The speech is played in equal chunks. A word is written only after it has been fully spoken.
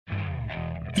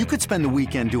You could spend the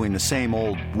weekend doing the same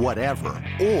old whatever,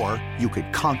 or you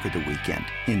could conquer the weekend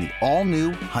in the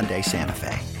all-new Hyundai Santa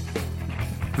Fe.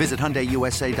 Visit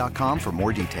HyundaiUSA.com for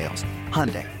more details.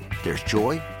 Hyundai, there's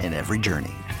joy in every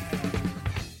journey.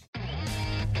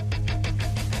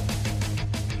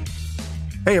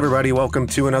 Hey everybody, welcome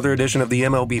to another edition of the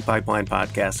MLB Pipeline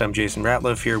Podcast. I'm Jason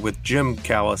Ratliff here with Jim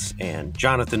Callis and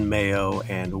Jonathan Mayo,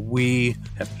 and we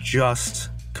have just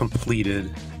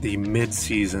completed the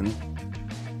mid-season.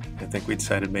 I think we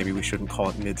decided maybe we shouldn't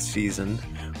call it mid-season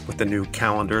with the new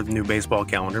calendar, the new baseball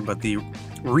calendar, but the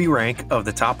re-rank of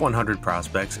the top 100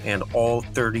 prospects and all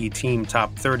 30 team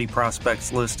top 30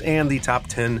 prospects list and the top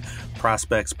 10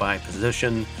 prospects by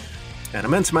position. An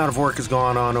immense amount of work has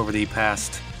gone on over the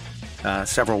past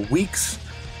several weeks.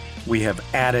 We have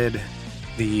added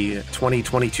the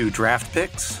 2022 draft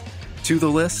picks to the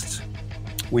list.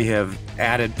 We have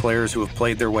added players who have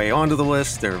played their way onto the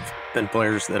list. There have been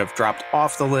players that have dropped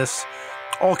off the list.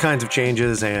 All kinds of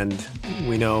changes, and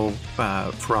we know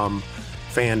from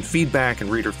fan feedback and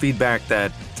reader feedback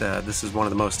that this is one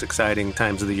of the most exciting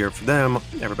times of the year for them.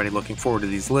 Everybody looking forward to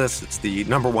these lists. It's the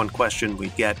number one question we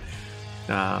get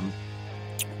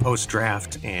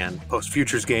post-draft and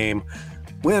post-futures game.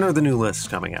 When are the new lists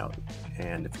coming out?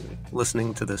 And if you're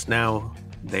listening to this now,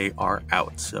 they are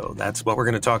out. So that's what we're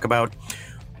going to talk about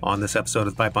on this episode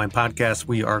of the Pipeline Podcast.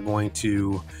 We are going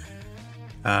to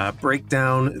break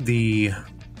down the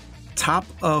top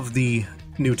of the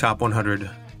new top 100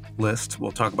 list.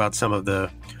 We'll talk about some of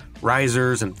the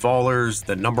risers and fallers,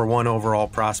 the number one overall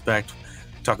prospect.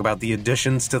 Talk about the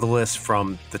additions to the list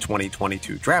from the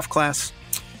 2022 draft class.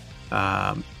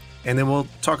 And then we'll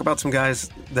talk about some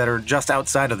guys that are just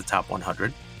outside of the top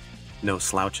 100. No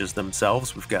slouches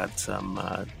themselves. We've got some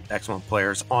excellent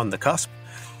players on the cusp.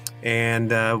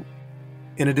 And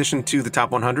in addition to the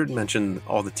top 100, mention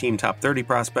all the team top 30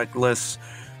 prospect lists.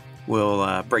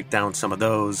 We'll break down some of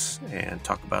those and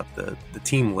talk about the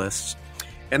team lists.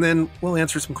 And then we'll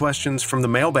answer some questions from the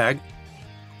mailbag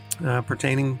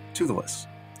pertaining to the list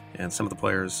and some of the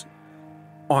players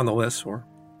on the list or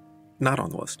not on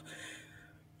the list.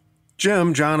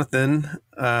 Jim, Jonathan,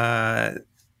 a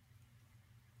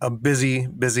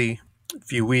busy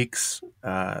few weeks.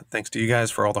 Thanks to you guys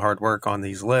for all the hard work on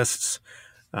these lists.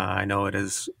 I know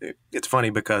it's funny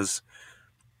because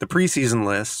the preseason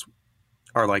lists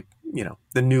are like,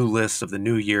 the new lists of the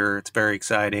new year. It's very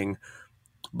exciting,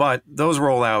 but those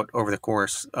roll out over the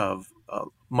course of a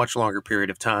much longer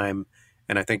period of time.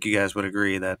 And I think you guys would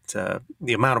agree that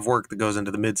the amount of work that goes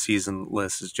into the midseason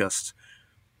list is just,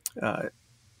 I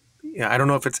don't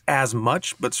know if it's as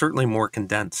much, but certainly more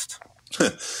condensed.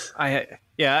 I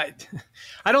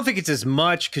don't think it's as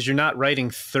much because you're not writing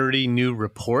 30 new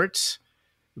reports,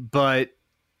 but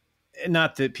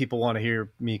not that people want to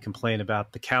hear me complain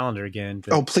about the calendar again.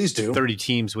 Oh, please do. 30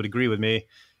 teams would agree with me.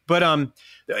 But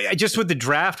just with the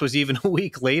draft was even a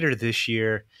week later this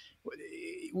year,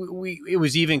 it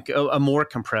was even a more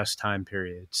compressed time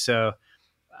period. So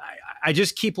I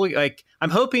just keep looking, I'm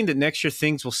hoping that next year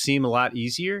things will seem a lot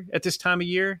easier at this time of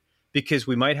year because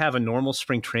we might have a normal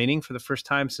spring training for the first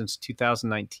time since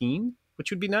 2019, which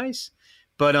would be nice.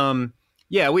 But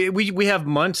we have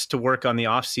months to work on the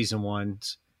off-season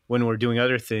ones when we're doing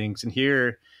other things. And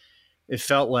here it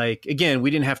felt like, again,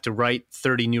 we didn't have to write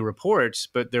 30 new reports,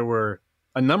 but there were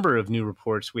a number of new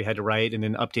reports we had to write and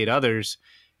then update others.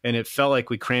 And it felt like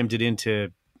we crammed it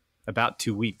into about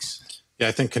 2 weeks. Yeah,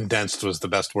 I think condensed was the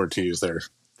best word to use there,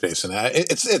 Jason.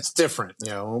 It's different,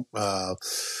 to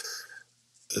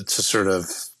sort of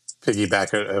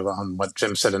piggyback on what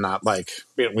Jim said and not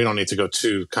we don't need to go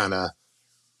too kind of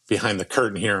behind the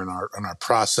curtain here in our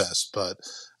process, but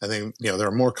I think there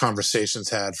are more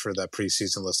conversations had for that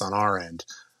preseason list on our end.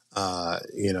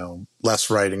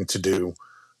 Less writing to do,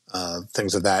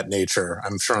 things of that nature.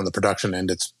 I'm sure on the production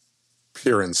end, it's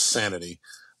pure insanity.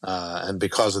 And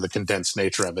because of the condensed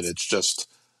nature of it, it's just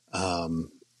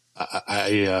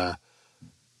I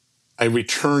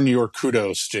return your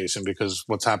kudos, Jason, because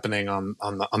what's happening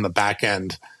on the back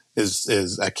end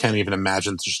is I can't even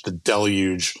imagine just the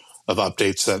deluge of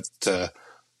updates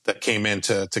that came in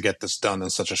to get this done in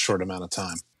such a short amount of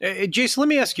time. Jason, let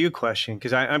me ask you a question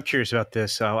because I'm curious about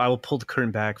this. I will pull the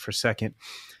curtain back for a second.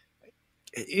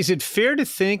 Is it fair to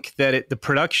think that the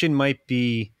production might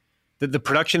be the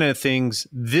production of things,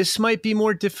 this might be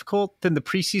more difficult than the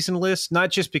preseason list,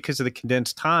 not just because of the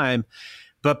condensed time,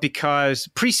 but because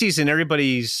preseason,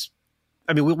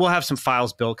 we'll have some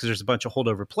files built because there's a bunch of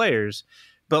holdover players,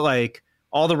 but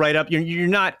all the write-up, you're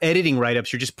not editing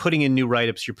write-ups. You're just putting in new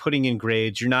write-ups. You're putting in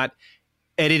grades. You're not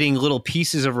editing little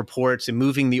pieces of reports and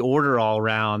moving the order all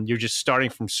around. You're just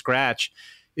starting from scratch.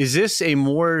 is this a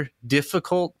more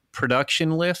difficult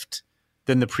production lift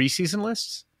than the preseason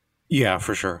lists? Yeah,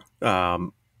 for sure.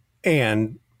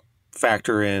 And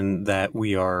factor in that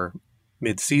we are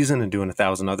mid-season and doing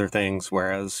 1,000 other things,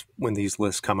 whereas when these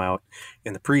lists come out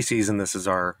in the preseason, this is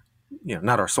our,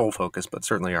 not our sole focus, but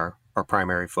certainly our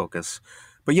primary focus.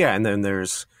 But yeah, and then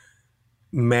there's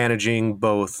managing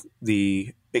both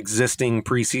the existing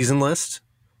preseason list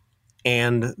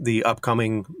and the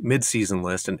upcoming mid-season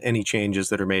list, and any changes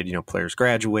that are made. Players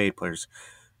graduate, players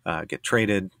get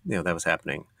traded. That was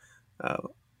happening a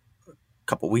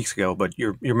couple weeks ago, but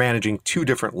you're managing two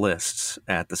different lists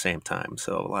at the same time,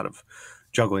 so a lot of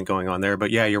juggling going on there. But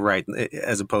yeah, you're right.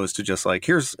 As opposed to just like,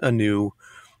 here's a new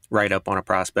write-up on a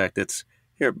prospect, it's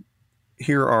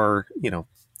here are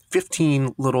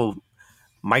 15 little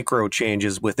micro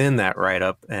changes within that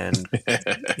write-up, and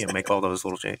make all those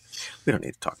little changes. We don't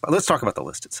need to talk about. Let's talk about the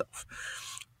list itself.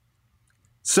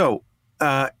 So,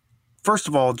 first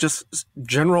of all, just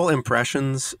general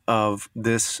impressions of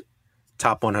this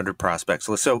top 100 prospects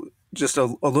list. So, just a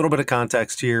little bit of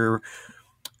context here.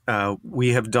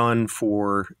 We have done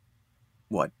for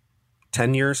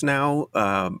 10 years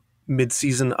now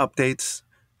mid-season updates.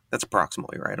 That's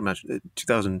approximately right. I'm not sure.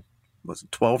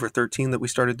 2012 or 13 that we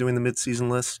started doing the mid-season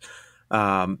list.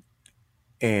 And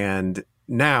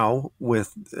now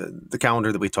with the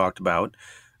calendar that we talked about,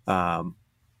 the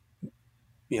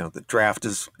draft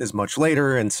is much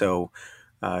later. And so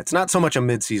it's not so much a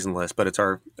mid-season list, but it's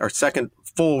our second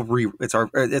full it's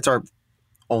our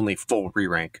only full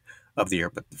re-rank of the year.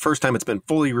 But the first time it's been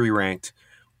fully re-ranked,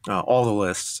 all the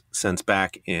lists since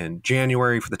back in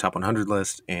January for the top 100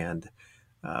 list and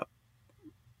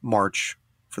March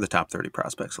for the top 30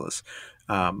 prospects list.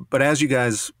 But as you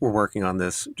guys were working on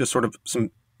this, just sort of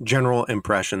some general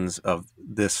impressions of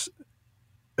this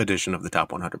edition of the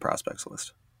top 100 prospects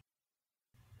list.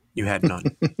 You had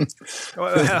none.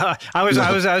 I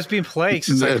was being plagued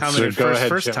since I commented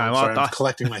first time. I'm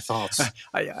collecting my thoughts.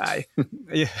 I'll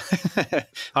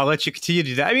let you continue to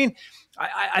do that. I mean,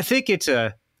 I think it's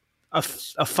a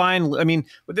fine. I mean,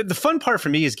 the fun part for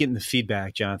me is getting the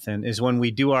feedback, Jonathan, is when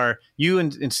we do you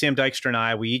and Sam Dykstra and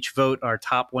I, we each vote our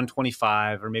top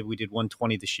 125, or maybe we did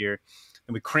 120 this year,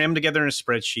 and we cram them together in a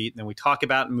spreadsheet, and then we talk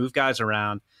about and move guys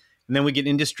around, and then we get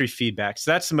industry feedback.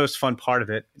 So that's the most fun part of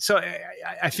it. So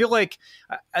I feel like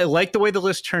I like the way the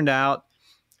list turned out,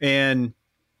 and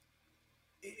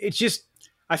it's just,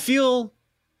 I feel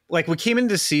like we came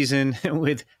into the season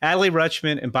with Adley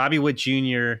Rutschman and Bobby Witt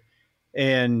Jr.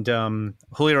 and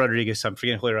Julio Rodriguez. I'm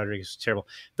forgetting Julio Rodriguez was terrible.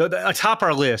 Atop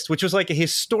our list, which was like a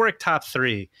historic top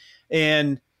three.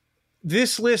 And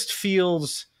this list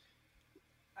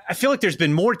I feel like there's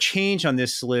been more change on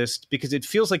this list because it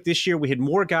feels like this year we had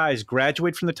more guys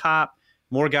graduate from the top,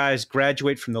 more guys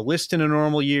graduate from the list in a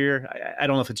normal year. I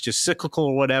don't know if it's just cyclical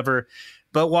or whatever,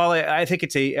 but while I think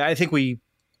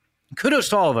kudos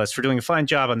to all of us for doing a fine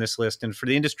job on this list and for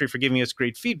the industry for giving us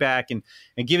great feedback and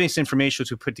giving us information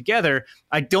which we put together.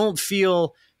 I don't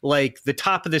feel like the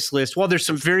top of this list, while there's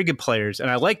some very good players and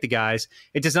I like the guys,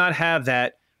 it does not have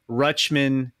that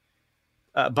Rutschman,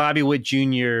 Bobby Witt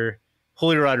Jr.,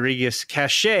 Julio Rodriguez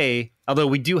cachet, although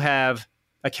we do have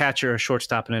a catcher, a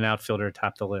shortstop, and an outfielder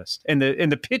atop the list. And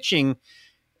the pitching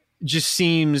just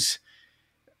seems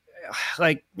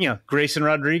like, Grayson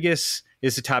Rodriguez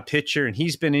is the top pitcher, and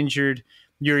he's been injured.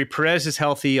 Yuri Perez is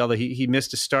healthy, although he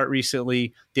missed a start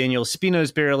recently. Daniel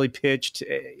Espino's barely pitched.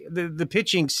 The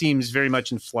pitching seems very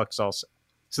much in flux also.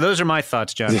 So those are my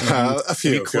thoughts, John. Yeah, a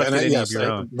few.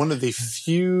 One of the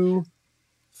few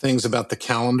things about the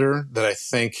calendar that I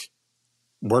think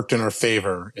worked in our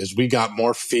favor is we got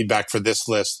more feedback for this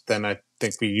list than I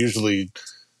think we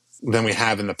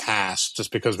have in the past,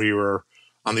 just because we were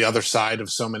on the other side of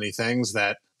so many things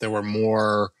that there were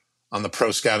more on the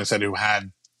pro scouting side who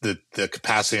had the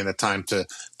capacity and the time to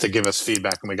give us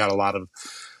feedback. And we got a lot of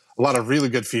really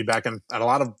good feedback and a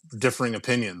lot of differing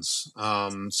opinions.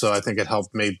 So I think it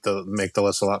helped make the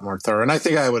list a lot more thorough. And I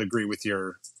think I would agree with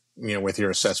your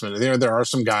assessment. There are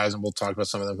some guys, and we'll talk about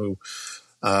some of them who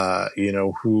are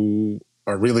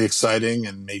really exciting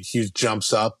and made huge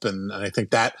jumps up. And I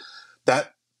think that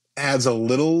adds a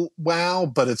little wow,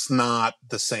 but it's not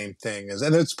the same thing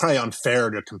and it's probably unfair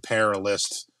to compare a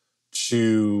list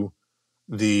to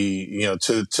the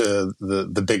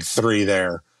big three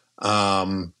there.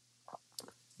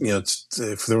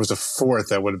 If there was a fourth,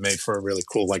 that would have made for a really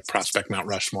cool, prospect Mount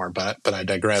Rushmore, but I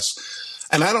digress.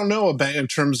 And I don't know about in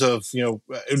terms of, it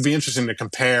would be interesting to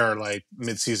compare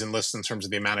mid-season lists in terms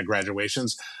of the amount of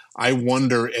graduations. I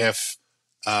wonder if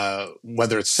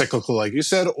whether it's cyclical, like you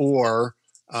said, or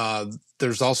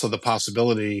there's also the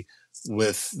possibility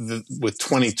with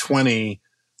 2020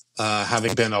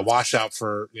 having been a washout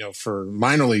for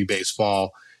minor league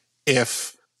baseball,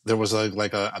 if there was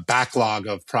a backlog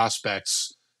of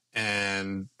prospects,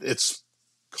 and it's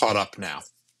caught up now.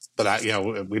 But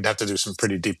we'd have to do some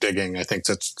pretty deep digging, I think,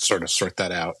 to sort of sort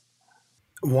that out.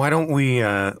 Why don't we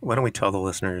tell the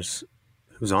listeners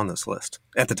who's on this list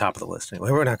at the top of the list?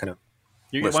 Anyway, we're not going to.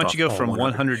 Why don't you go from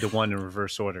 100 to 1 in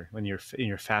reverse order when you're in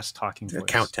your fast talking voice?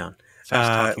 Countdown.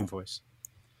 Fast talking voice.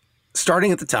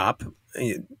 Starting at the top,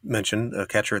 you mentioned a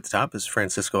catcher at the top is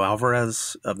Francisco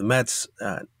Alvarez of the Mets.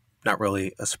 Not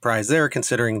really a surprise there,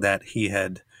 considering that he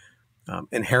had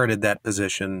inherited that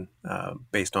position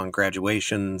based on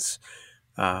graduations.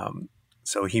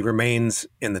 So he remains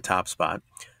in the top spot,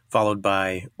 followed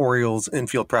by Orioles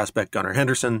infield prospect Gunnar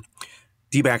Henderson,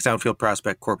 D-backs outfield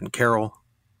prospect Corbin Carroll,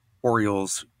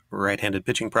 Orioles right-handed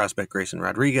pitching prospect Grayson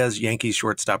Rodriguez, Yankees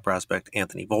shortstop prospect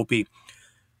Anthony Volpe,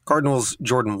 Cardinals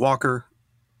Jordan Walker,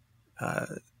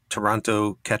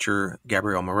 Toronto catcher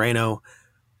Gabriel Moreno,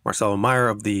 Marcelo Meyer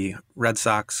of the Red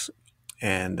Sox,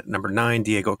 and number 9,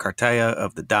 Diego Cartaya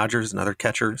of the Dodgers, another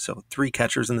catcher. So 3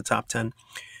 catchers in the top 10.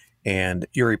 And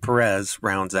Yuri Perez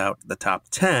rounds out the top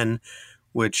 10,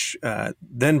 which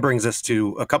then brings us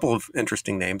to a couple of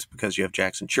interesting names, because you have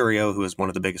Jackson Chourio, who is one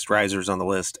of the biggest risers on the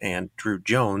list, and Drew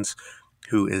Jones,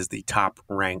 who is the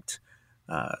top-ranked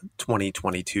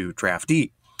 2022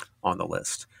 draftee on the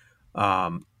list.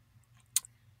 Let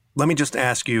me just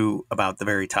ask you about the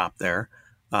very top there.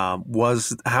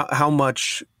 How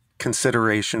much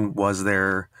consideration was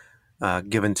there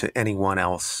given to anyone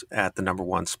else at the number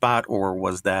 1 spot, or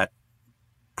was that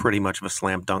pretty much of a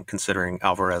slam dunk considering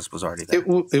Alvarez was already there?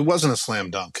 It wasn't a slam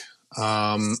dunk.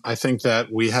 I think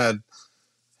that we had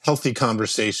healthy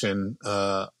conversation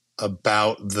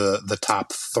about the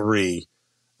top 3,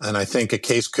 and I think a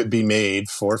case could be made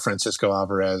for Francisco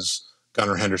Alvarez,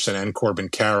 Gunnar Henderson, and Corbin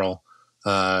Carroll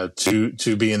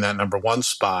to be in that number 1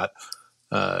 spot.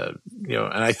 And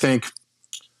I think,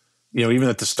 even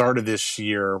at the start of this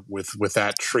year with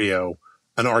that trio,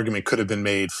 an argument could have been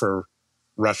made for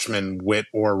Rutschman, Witt,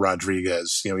 or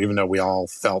Rodriguez, even though we all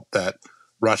felt that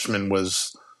Rutschman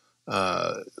was,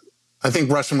 I think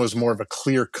Rutschman was more of a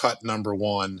clear-cut number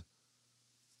 1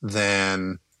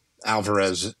 than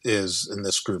Alvarez is in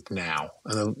this group now.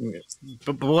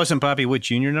 But wasn't Bobby Witt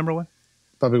Jr. number 1?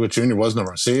 Bobby Witt Jr. was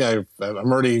number 1. See, I'm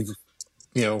already,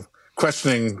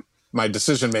 questioning my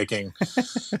decision-making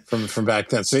from back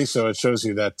then. See, so it shows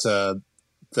you that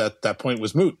that point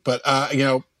was moot. But,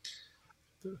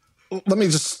 let me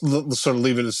just sort of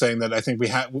leave it as saying that I think we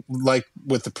had, like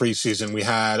with the preseason, we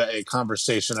had a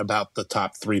conversation about the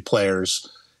top 3 players,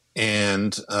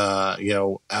 and,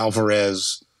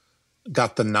 Alvarez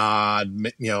got the nod,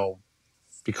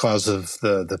 because of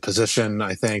the position,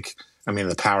 I think. I mean,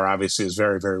 the power obviously is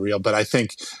very, very real, but I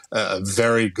think a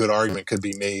very good argument could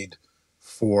be made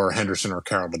for Henderson or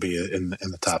Carroll to be in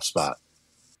the top spot.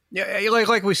 Yeah,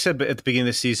 like we said at the beginning of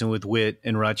the season with Witt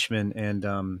and Rutschman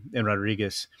and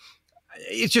Rodriguez,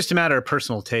 it's just a matter of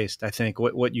personal taste, I think,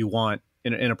 what you want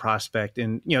in a prospect.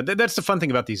 And, that's the fun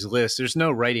thing about these lists. There's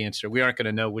no right answer. We aren't going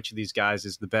to know which of these guys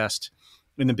is the best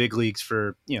in the big leagues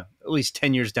for, at least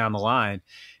 10 years down the line.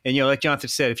 And, like Jonathan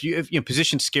said, if you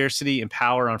position scarcity and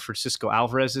power on Francisco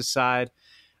Alvarez's side,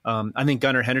 I think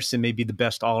Gunnar Henderson may be the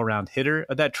best all-around hitter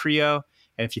of that trio.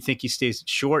 And if you think he stays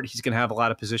short, he's going to have a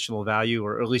lot of positional value,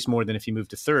 or at least more than if he moved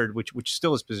to third, which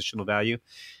still is positional value.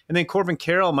 And then Corbin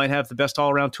Carroll might have the best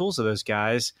all-around tools of those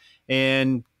guys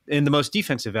and the most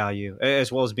defensive value,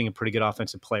 as well as being a pretty good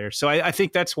offensive player. So I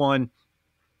think that's one,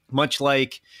 much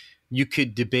like you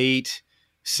could debate,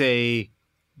 say,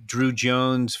 Drew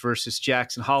Jones versus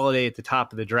Jackson Holliday at the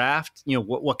top of the draft.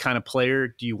 What kind of player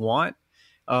do you want?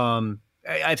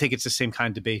 I think it's the same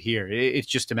kind of debate here. It's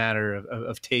just a matter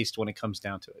of taste when it comes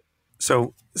down to it.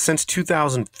 So since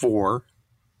 2004,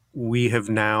 we have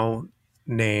now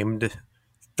named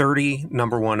 30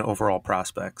 number 1 overall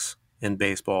prospects in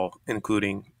baseball,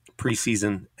 including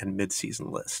preseason and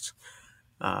midseason lists.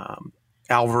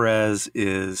 Alvarez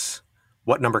is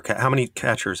what number? How many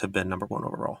catchers have been number 1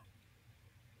 overall?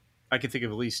 I can think of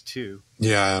at least 2.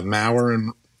 Yeah, Mauer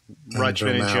and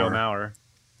Rutschman and Joe Mauer.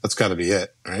 That's got to be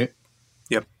it, right?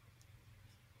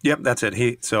 Yep, that's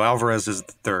it. So Alvarez is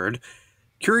the 3rd.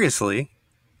 Curiously,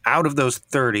 out of those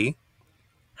 30,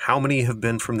 how many have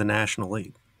been from the National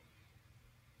League?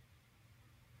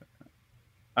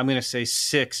 I'm going to say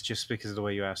 6, just because of the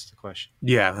way you asked the question.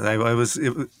 Yeah, it's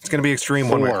going to be extreme.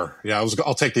 4. Yeah,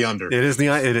 I'll take the under. It is.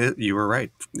 You were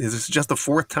right. This is just the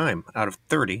 4th time out of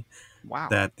 30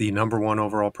 that the number 1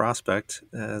 overall prospect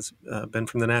has been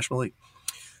from the National League.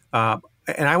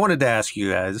 and I wanted to ask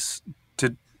you guys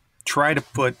to try to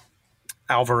put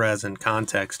Alvarez in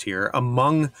context here.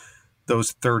 Among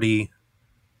those 30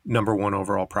 number one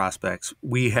overall prospects,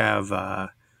 we have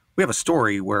a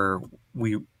story where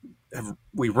we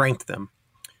ranked them.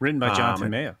 Written by Jonathan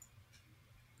Mayo.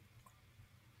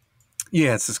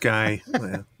 Yeah, it's this guy.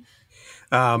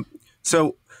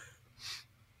 So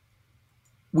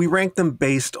we ranked them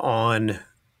based on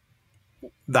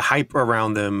the hype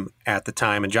around them at the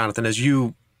time. And Jonathan, as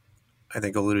you, I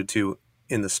think, alluded to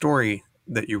in the story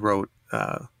that you wrote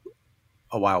a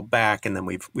while back, and then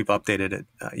we've updated it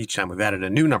each time we've added a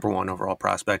new number one overall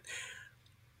prospect.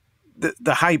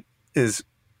 The hype is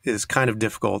kind of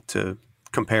difficult to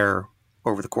compare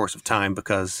over the course of time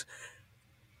because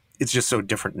it's just so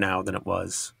different now than it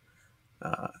was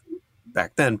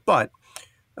back then. But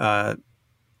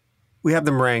we have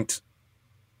them ranked: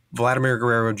 Vladimir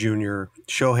Guerrero Jr.,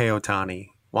 Shohei Ohtani,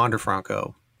 Wander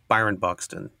Franco, Byron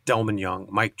Buxton, Delman Young,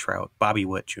 Mike Trout, Bobby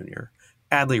Witt Jr.,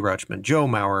 Adley Rutschman, Joe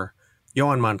Mauer,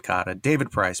 Yohan Moncada,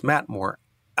 David Price, Matt Moore,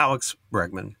 Alex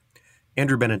Bregman,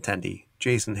 Andrew Benintendi,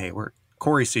 Jason Hayward,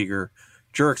 Corey Seager,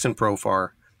 Jurickson Profar,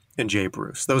 and Jay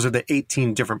Bruce. Those are the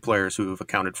 18 different players who have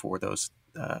accounted for those,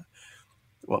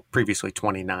 previously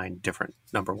 29 different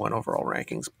number one overall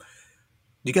rankings.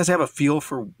 Do you guys have a feel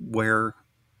for where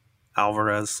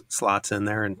Alvarez slots in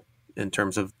there in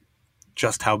terms of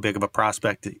just how big of a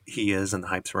prospect he is and the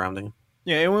hype surrounding him?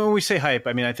 Yeah, and when we say hype,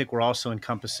 I mean, I think we're also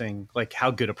encompassing like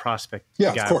how good a prospect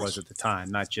the guy was at the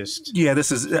time, not just... Yeah,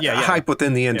 this is hype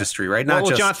within the industry, right? Not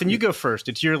just... Jonathan, you go first.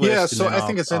 It's your list. Yeah, so I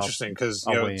think it's interesting because,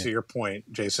 to your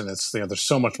point, Jason, it's there's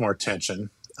so much more attention.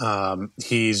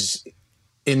 He's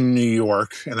in New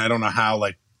York, and I don't know how,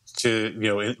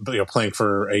 playing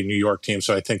for a New York team,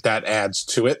 so I think that adds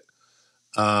to it.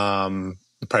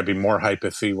 It'd probably be more hype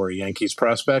if he were a Yankees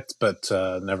prospect, but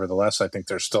nevertheless, I think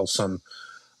there's still some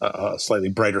slightly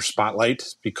brighter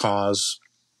spotlight because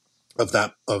of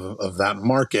that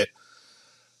market.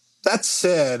 That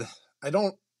said, I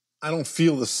don't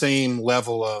feel the same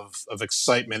level of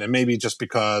excitement, and maybe just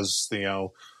because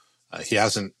he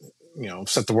hasn't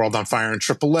set the world on fire in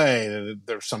AAA.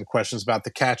 There's some questions about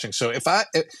the catching. So if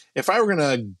I were going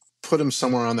to put him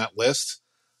somewhere on that list,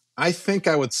 I think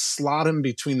I would slot him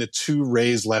between the two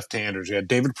Rays left-handers. You had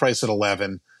David Price at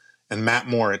 11 and Matt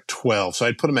Moore at 12. So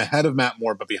I'd put him ahead of Matt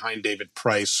Moore, but behind David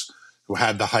Price, who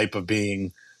had the hype of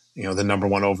being, the number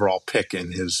one overall pick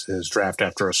in his draft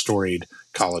after a storied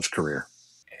college career.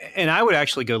 And I would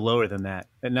actually go lower than that.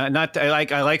 And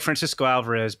I like Francisco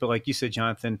Alvarez, but like you said,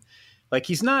 Jonathan, like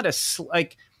he's not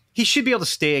he should be able to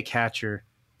stay a catcher,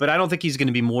 but I don't think he's going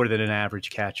to be more than an average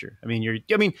catcher. I mean,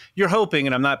 you're hoping,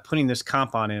 and I'm not putting this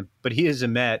comp on him, but he is a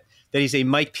Met, that he's a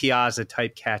Mike Piazza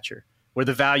type catcher where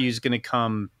the value is going to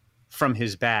come from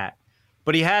his bat.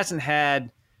 But he hasn't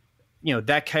had,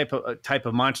 that type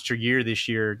of monster year this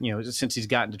year, since he's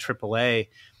gotten to AAA.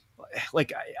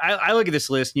 Like I look at this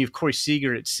list and you have Corey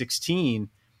Seager at 16.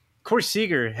 Corey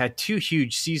Seager had 2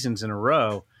 huge seasons in a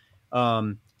row,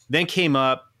 then came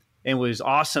up and was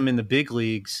awesome in the big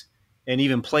leagues and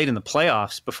even played in the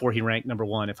playoffs before he ranked number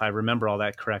one, if I remember all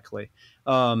that correctly.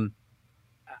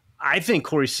 I think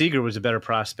Corey Seager was a better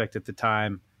prospect at the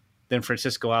time than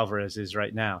Francisco Alvarez is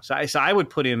right now. So I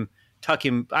would tuck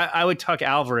him. I would tuck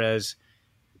Alvarez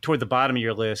toward the bottom of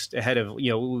your list ahead of,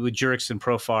 with Jurickson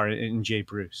Profar and Jay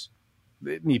Bruce,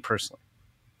 me personally.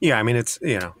 Yeah. I mean, it's,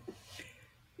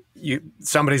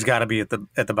 somebody's got to be at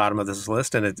the bottom of this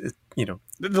list, and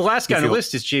the last guy on the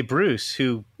list is Jay Bruce,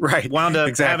 who wound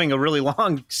up having a really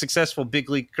long, successful big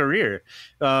league career.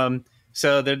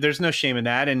 So there's no shame in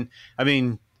that. And I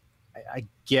mean, I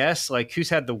guess like who's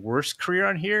had the worst career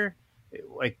on here?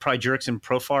 Like probably Jurickson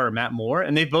Profar or Matt Moore,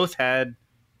 and they both had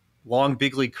long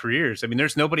big league careers. I mean,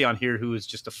 there's nobody on here who was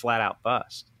just a flat out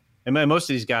bust, and most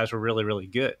of these guys were really, really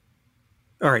good.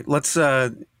 All right, let's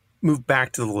move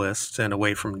back to the list and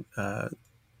away from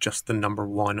just the number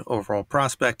one overall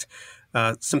prospect.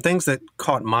 Some things that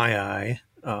caught my eye.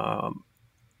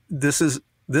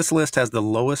 This list has the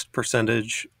lowest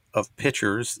percentage of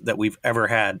pitchers that we've ever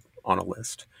had on a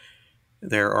list.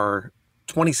 There are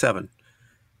 27,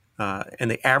 and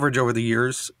the average over the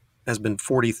years has been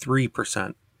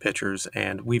 43% pitchers,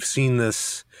 and we've seen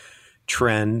this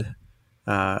trend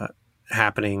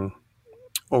happening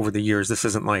over the years. This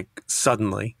isn't like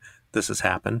suddenly this has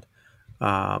happened,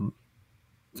 but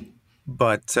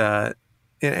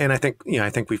and I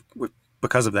think we've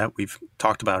because of that we've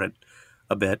talked about it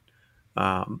a bit.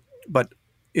 But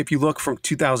if you look from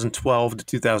 2012 to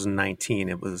 2019,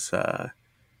 it was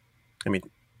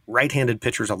right-handed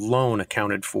pitchers alone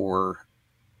accounted for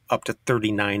up to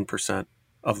 39%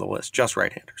 of the list, just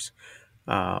right-handers.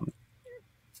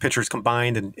 Pitchers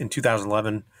combined in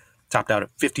 2011 topped out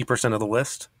at 50% of the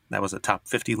list. That was a top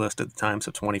 50 list at the time,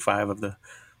 so 25 of the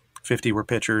 50 were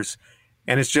pitchers.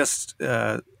 And it's just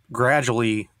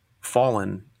gradually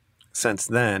fallen since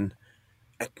then.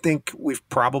 I think we've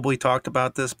probably talked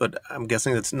about this, but I'm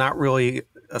guessing it's not really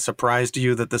a surprise to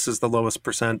you that this is the lowest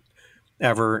percent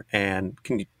ever. And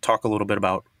can you talk a little bit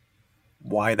about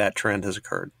why that trend has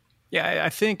occurred? Yeah, I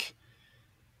think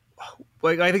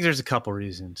there's a couple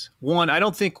reasons. One, I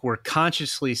don't think we're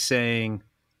consciously saying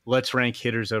let's rank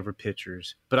hitters over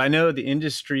pitchers, but I know the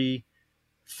industry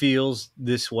feels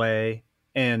this way,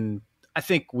 and I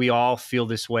think we all feel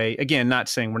this way. Again, not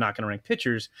saying we're not going to rank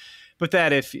pitchers, but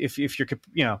that if you're,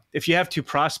 if you have two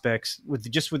prospects with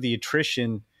the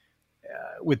attrition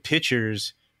with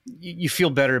pitchers, you feel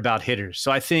better about hitters.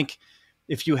 So I think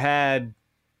if you had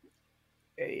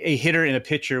a hitter and a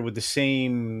pitcher with the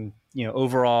same,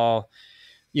 overall,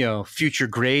 future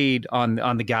grade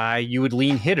on the guy, you would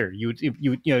lean hitter. You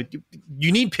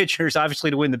need pitchers obviously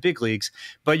to win the big leagues,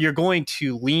 but you're going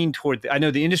to lean toward I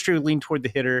know the industry would lean toward the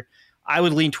hitter. I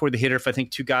would lean toward the hitter if I think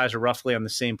two guys are roughly on the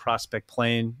same prospect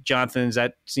plane. Jonathan, does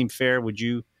that seem fair? Would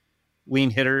you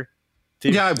lean hitter?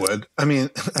 Yeah, I would. I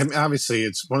mean, obviously,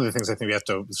 it's one of the things I think we have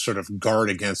to sort of guard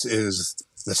against is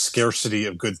the scarcity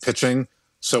of good pitching.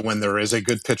 So when there is a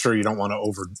good pitcher, you don't want to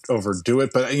overdo it.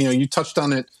 But you touched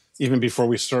on it even before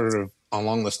we started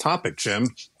along this topic, Jim,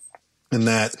 in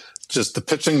that just the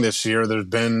pitching this year, there's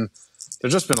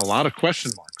just been a lot of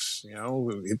question marks.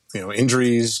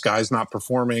 Injuries, guys not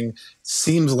performing.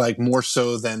 Seems like more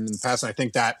so than in the past. And I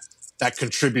think that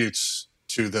contributes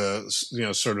to the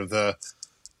sort of the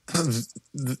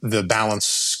balance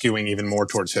skewing even more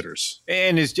towards hitters.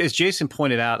 And as Jason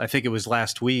pointed out, I think it was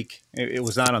last week, it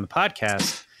was not on the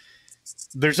podcast,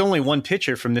 there's only one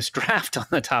pitcher from this draft on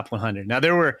the top 100. Now,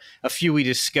 there were a few we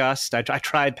discussed. I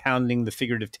tried pounding the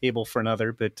figurative table for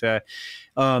another, but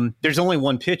there's only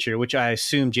one pitcher, which I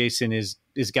assume, Jason, is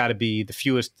got to be the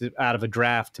fewest out of a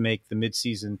draft to make the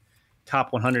midseason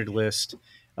top 100 list.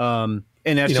 And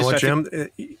that's Jim?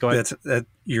 Go ahead.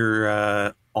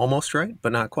 You're almost right,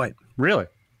 but not quite. Really?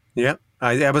 Yeah.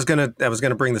 I was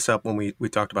gonna bring this up when we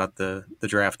talked about the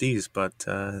draftees, but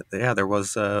there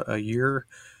was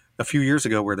a few years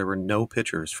ago where there were no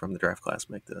pitchers from the draft class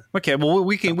make the. Okay, well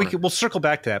we'll circle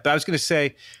back to that. But I was going to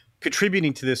say,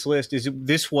 contributing to this list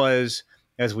this was,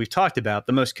 as we've talked about,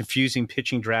 the most confusing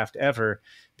pitching draft ever,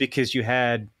 because you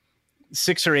had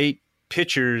 6 or 8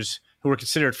 pitchers who were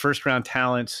considered first round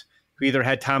talents who either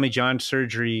had Tommy John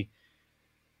surgery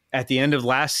at the end of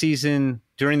last season,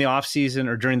 during the offseason,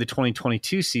 or during the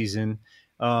 2022 season.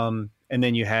 And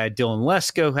then you had Dylan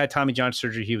Lesko, who had Tommy John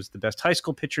surgery. He was the best high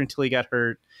school pitcher until he got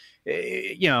hurt.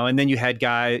 And then you had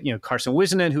Carson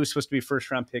Wisnen, who was supposed to be a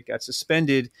first-round pick, got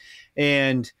suspended.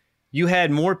 And you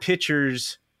had more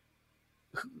pitchers,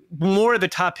 more of the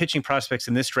top pitching prospects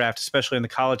in this draft, especially on the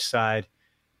college side,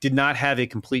 did not have a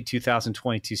complete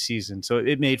 2022 season. So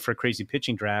it made for a crazy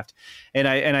pitching draft. And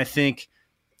I think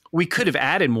we could have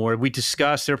added more. We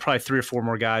discussed there were probably 3 or 4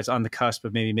 more guys on the cusp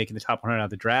of maybe making the top 100 out of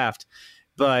the draft,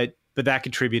 but that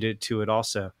contributed to it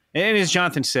also. And as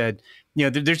Jonathan said,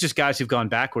 there's just guys who've gone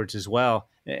backwards as well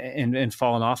and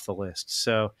fallen off the list.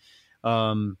 So,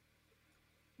 I'm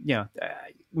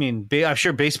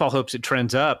sure baseball hopes it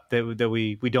trends up, that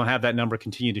we don't have that number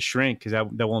continue to shrink, because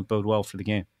that won't bode well for the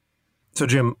game. So,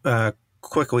 Jim,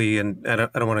 quickly, and I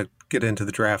don't want to get into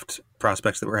the draft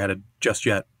prospects that were added just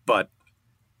yet, but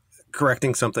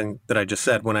correcting something that I just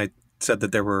said when I said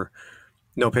that there were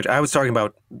no pitchers. I was talking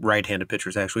about right-handed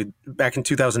pitchers, actually. Back in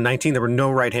 2019, there were no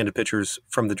right-handed pitchers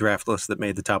from the draft list that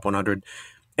made the top 100,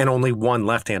 and only one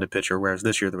left-handed pitcher, whereas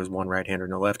this year there was one right-hander,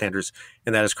 no left-handers.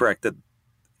 And that is correct, that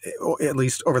at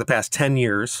least over the past 10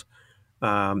 years,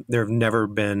 there have never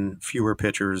been fewer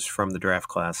pitchers from the draft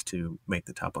class to make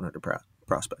the top 100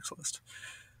 prospects list.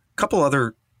 A couple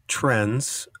other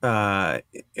trends, and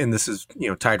this is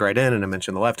tied right in, and I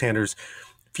mentioned the left-handers.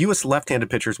 Fewest left-handed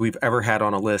pitchers we've ever had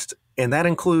on a list, and that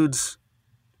includes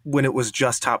when it was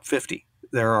just top 50.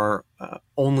 There are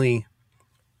only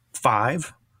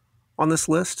 5 on this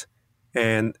list,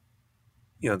 and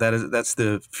that's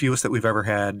the fewest that we've ever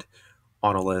had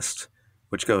on a list,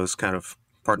 which goes kind of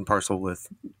part and parcel with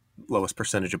lowest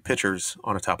percentage of pitchers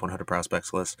on a top 100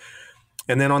 prospects list.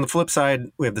 And then on the flip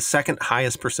side, we have the second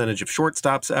highest percentage of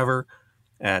shortstops ever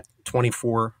at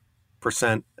 24%.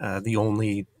 The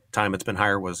only time it's been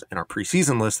higher was in our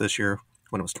preseason list this year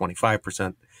when it was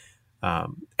 25%.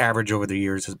 Average over the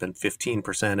years has been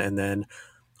 15%. And then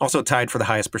also tied for the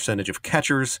highest percentage of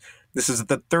catchers. This is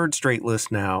the 3rd straight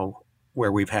list now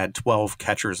where we've had 12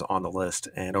 catchers on the list.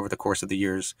 And over the course of the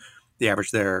years, the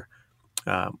average there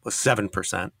was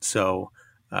 7%. So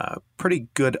pretty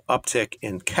good uptick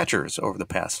in catchers over the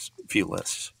past few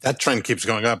lists. That trend keeps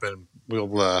going up, and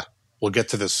we'll get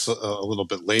to this a little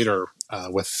bit later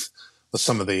with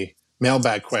some of the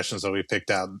mailbag questions that we picked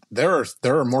out. There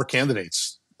are more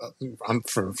candidates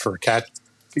for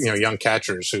young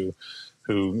catchers who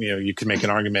you could make an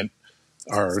argument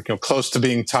are close to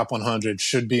being top 100,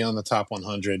 should be on the top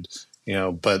 100.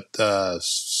 But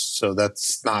so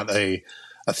that's not a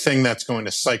thing that's going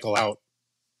to cycle out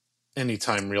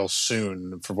anytime real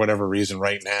soon. For whatever reason,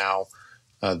 right now,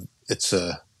 it's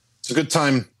a good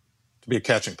time to be a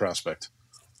catching prospect.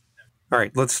 All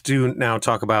right, let's now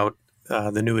talk about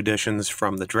the new additions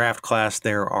from the draft class.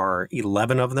 There are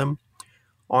 11 of them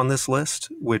on this list,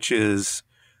 which is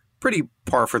pretty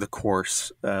par for the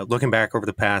course. Looking back over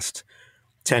the past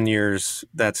 10 years,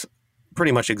 that's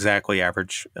pretty much exactly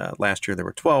average. Last year there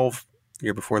were 12. The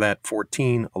year before that,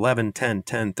 14, 11, 10,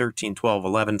 10, 13, 12,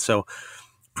 11. So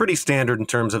pretty standard in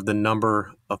terms of the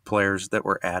number of players that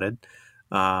were added.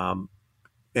 And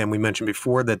we mentioned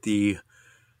before that the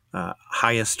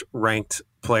highest ranked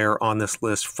player on this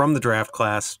list from the draft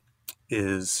class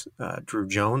is Drew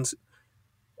Jones,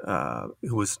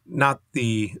 who was not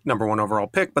the number one overall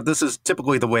pick, but this is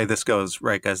typically the way this goes,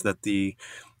 right, guys, that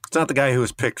it's not the guy who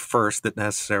was picked first that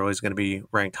necessarily is going to be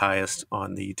ranked highest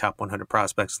on the top 100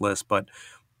 prospects list, but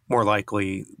more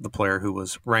likely the player who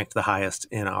was ranked the highest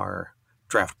in our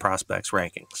draft prospects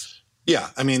rankings. Yeah,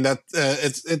 I mean, that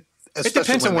it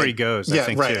depends on where he goes. Yeah, I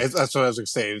think, right. too. That's what I was going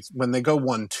to say. When they go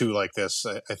 1-2 like this,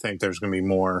 I think there's going to be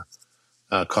more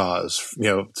cause,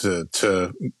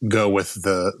 to go with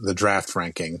the draft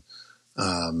ranking,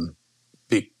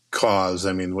 because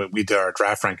I mean we did our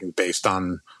draft ranking based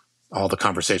on all the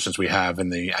conversations we have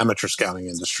in the amateur scouting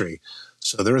industry.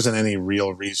 So there isn't any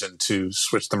real reason to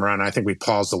switch them around. I think we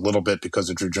paused a little bit because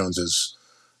of Drew Jones's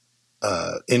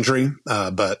injury,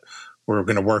 but we're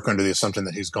going to work under the assumption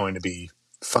that he's going to be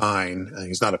fine.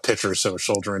 He's not a pitcher, so a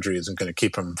shoulder injury isn't going to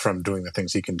keep him from doing the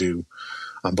things he can do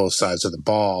on both sides of the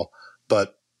ball.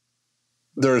 But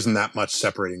there isn't that much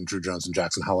separating Drew Jones and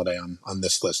Jackson Holliday on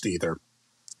this list either.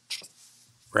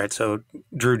 Right. So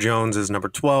Drew Jones is number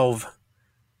 12,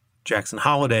 Jackson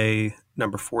Holliday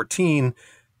number 14,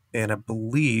 and I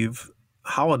believe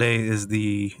Holliday is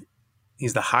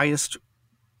he's the highest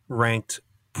ranked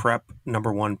prep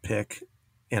number one pick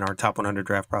in our top 100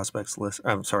 draft prospects list.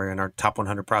 I'm sorry, in our top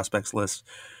 100 prospects list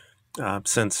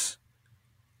since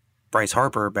Bryce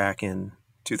Harper back in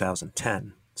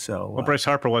 2010. So Bryce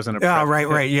Harper wasn't a prep.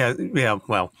 Right. Yeah.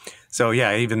 Well, so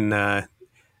yeah, even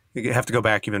you have to go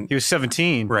back even. He was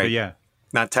 17, right? But yeah,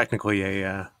 not technically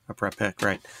a prep pick,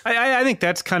 right? I think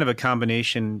that's kind of a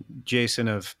combination, Jason,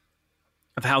 of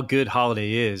how good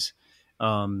Holliday is.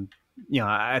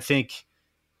 I think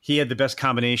he had the best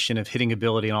combination of hitting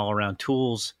ability and all-around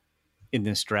tools in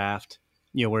this draft,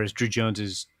 whereas Drew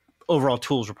Jones's overall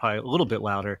tools were probably a little bit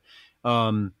louder.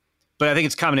 But I think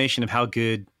it's a combination of how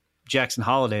good Jackson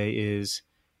Holliday is.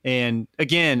 And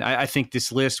again, I think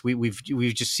this list, we've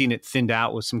just seen it thinned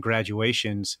out with some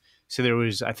graduations. So there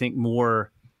was, I think,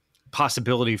 more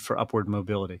possibility for upward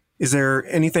mobility. Is there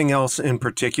anything else in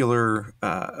particular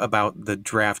about the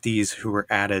draftees who were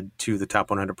added to the top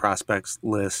 100 prospects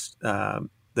list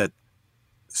that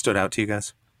stood out to you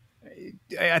guys?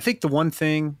 I think the one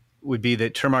thing would be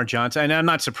that Termarr Johnson, and I'm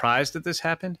not surprised that this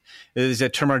happened, is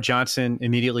that Termarr Johnson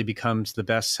immediately becomes the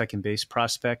best second base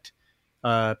prospect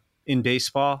in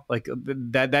baseball. Like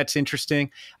that's interesting.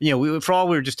 We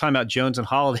were just talking about Jones and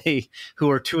Holliday, who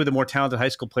are two of the more talented high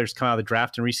school players to come out of the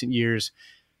draft in recent years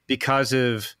because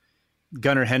of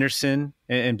Gunnar Henderson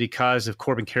and because of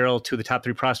Corbin Carroll, two of the top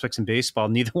three prospects in baseball.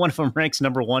 Neither one of them ranks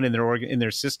number one in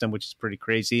their system, which is pretty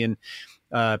crazy. And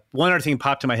one other thing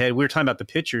popped in my head. We were talking about the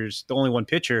pitchers, the only one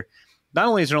pitcher. Not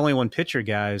only is there only one pitcher,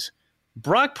 guys,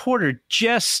 Brock Porter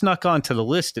just snuck onto the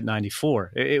list at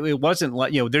 94. It wasn't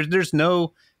like, there's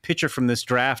no pitcher from this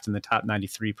draft in the top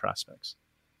 93 prospects.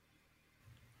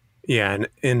 Yeah,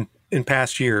 and in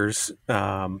past years,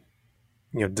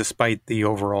 despite the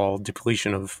overall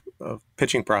depletion of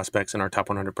pitching prospects in our top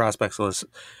 100 prospects list,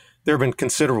 there have been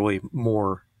considerably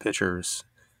more pitchers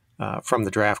from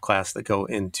the draft class that go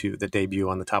into the debut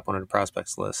on the top 100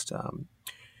 prospects list.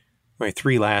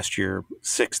 3 last year,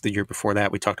 6 the year before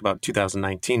that. We talked about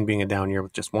 2019 being a down year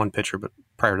with just one pitcher, but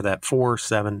prior to that, 4,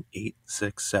 7, 8,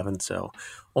 6, 7. So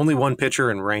only one pitcher,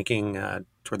 and ranking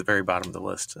toward the very bottom of the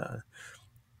list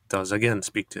does, again,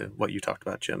 speak to what you talked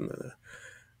about, Jim,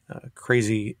 the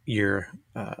crazy year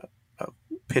of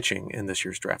pitching in this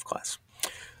year's draft class.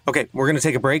 Okay, we're going to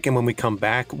take a break, and when we come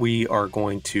back, we are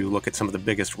going to look at some of the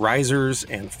biggest risers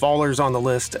and fallers on the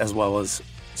list, as well as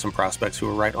some prospects who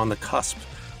are right on the cusp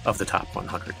of the top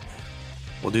 100.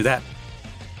 We'll do that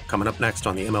coming up next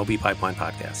on the MLB Pipeline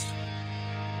Podcast.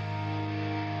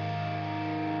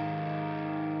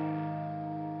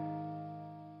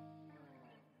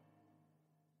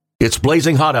 It's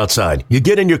blazing hot outside. You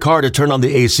get in your car to turn on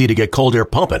the AC to get cold air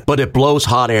pumping, but it blows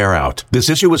hot air out. This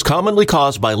issue is commonly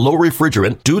caused by low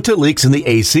refrigerant due to leaks in the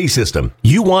AC system.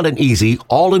 You want an easy,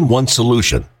 all-in-one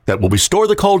solution that will restore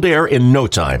the cold air in no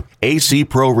time. AC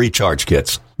Pro Recharge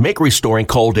Kits make restoring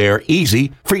cold air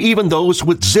easy for even those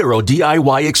with zero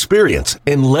DIY experience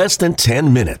in less than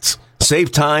 10 minutes.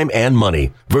 Save time and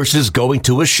money versus going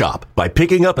to a shop by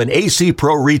picking up an AC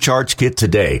Pro Recharge Kit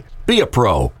today. Be a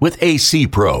pro with AC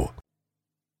Pro.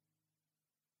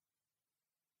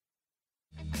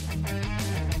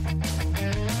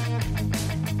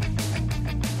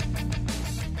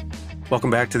 Welcome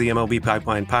back to the MLB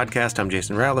Pipeline Podcast. I'm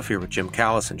Jason Ratliff here with Jim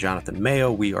Callis and Jonathan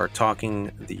Mayo. We are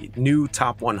talking the new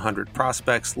top 100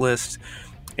 prospects list,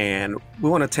 and we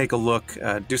want to take a look,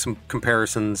 do some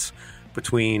comparisons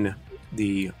between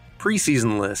the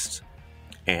preseason list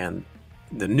and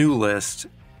the new list,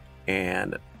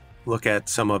 and look at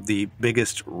some of the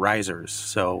biggest risers.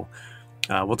 So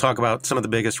we'll talk about some of the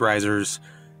biggest risers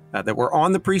that were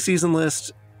on the preseason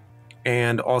list,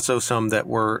 and also some that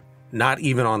were not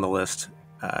even on the list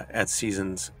at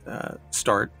season's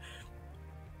start.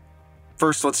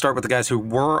 First, let's start with the guys who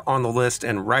were on the list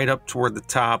and right up toward the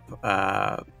top.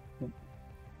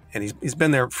 And he's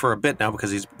been there for a bit now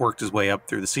because he's worked his way up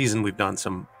through the season. We've done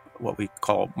some what we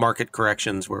call market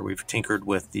corrections, where we've tinkered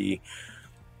with the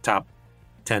top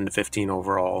 10 to 15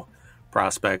 overall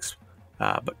prospects.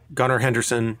 But Gunnar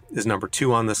Henderson is number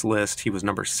 2 on this list. He was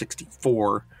number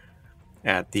 64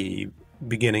 at the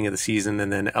beginning of the season.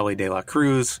 And then Elly De La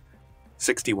Cruz,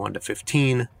 61 to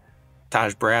 15.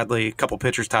 Taj Bradley, a couple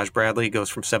pitchers. Taj Bradley goes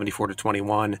from 74 to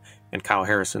 21, and Kyle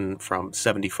Harrison from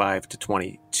 75 to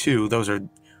 22. Those are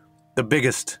the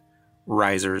biggest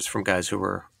risers from guys who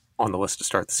were on the list to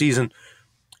start the season.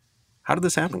 How did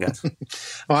this happen, guys?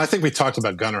 Well, I think we talked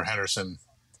about Gunnar Henderson,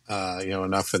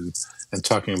 enough, and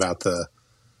talking about the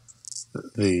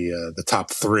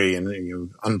top 3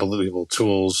 and unbelievable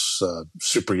tools,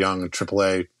 super young in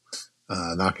AAA,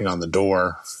 knocking on the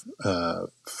door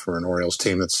for an Orioles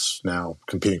team that's now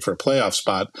competing for a playoff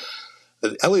spot.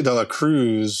 Elly De La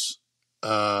Cruz,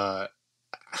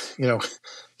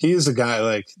 he is a guy,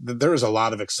 like, there was a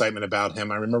lot of excitement about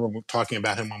him. I remember talking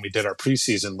about him when we did our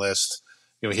preseason list.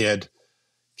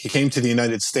 He came to the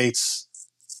United States,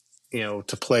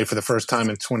 to play for the first time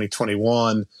in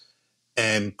 2021,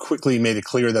 and quickly made it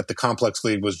clear that the complex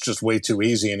league was just way too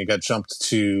easy, and he got jumped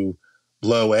to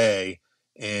low A.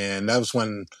 And that was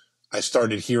when I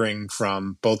started hearing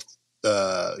from both,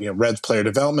 Reds player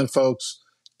development folks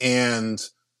and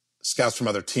scouts from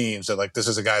other teams that, like, this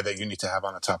is a guy that you need to have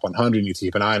on a top 100. You need to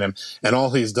keep an eye on him. And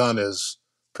all he's done is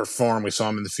perform. We saw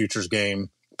him in the Futures game,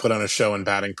 put on a show in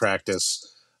batting practice.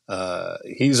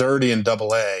 He's already in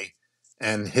AA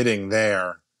and hitting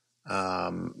there.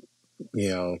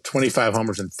 25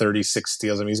 homers and 36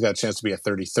 steals. I mean, he's got a chance to be a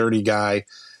 30-30 guy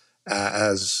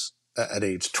at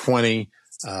age 20.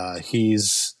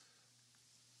 He's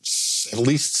at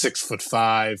least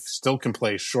 6'5", still can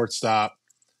play shortstop.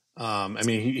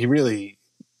 He really,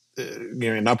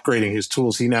 in upgrading his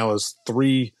tools, he now has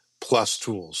 3+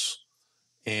 tools.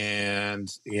 And,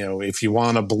 if you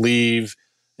want to believe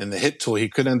in the hit tool, he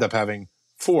could end up having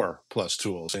 4+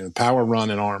 tools. And power, run,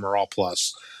 and arm are all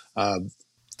plus.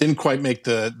 Didn't quite make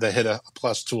the hit a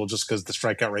plus tool just because the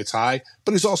strikeout rate's high,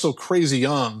 but he's also crazy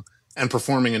young and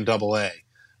performing in AA.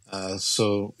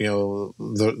 So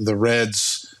the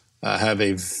Reds have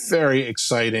a very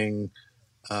exciting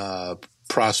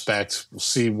prospect. We'll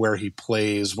see where he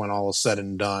plays when all is said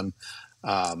and done.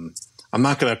 I'm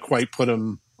not going to quite put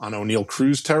him on O'Neill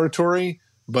Cruz territory,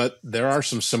 but there are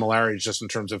some similarities just in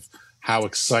terms of how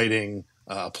exciting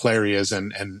a player he is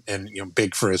and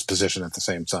big for his position at the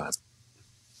same time.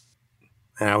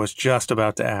 And I was just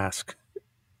about to ask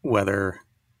whether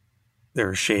there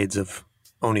are shades of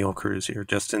O'Neill Cruz here,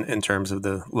 just in terms of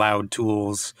the loud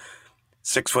tools.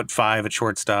 6'5" at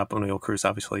shortstop. O'Neill Cruz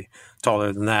obviously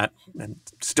taller than that and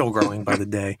still growing by the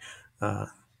day. Or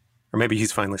maybe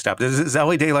he's finally stopped. Is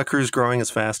Elly De La Cruz growing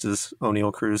as fast as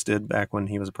O'Neill Cruz did back when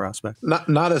he was a prospect?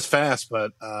 Not as fast,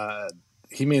 but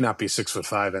he may not be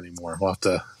 6'5" anymore. We'll have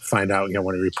to find out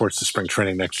when he reports to spring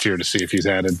training next year to see if he's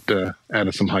added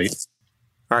some height.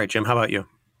 All right, Jim, how about you?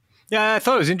 Yeah, I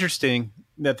thought it was interesting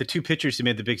that the 2 pitchers who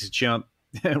made the biggest jump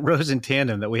rose in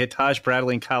tandem, that we had Taj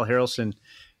Bradley and Kyle Harrelson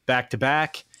back to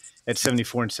back at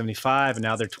 74 and 75, and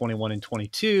now they're 21 and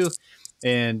 22.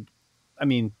 And I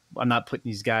mean, I'm not putting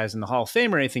these guys in the Hall of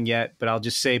Fame or anything yet, but I'll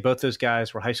just say both those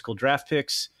guys were high school draft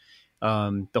picks.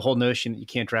 The whole notion that you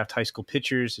can't draft high school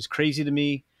pitchers is crazy to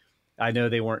me. I know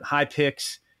they weren't high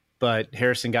picks, but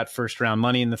Harrison got first round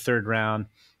money in the third round.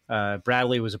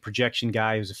 Bradley was a projection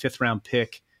guy. He was a fifth round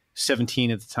pick,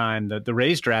 17 at the time. The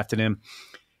Rays drafted him.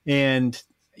 And,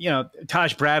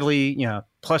 Taj Bradley,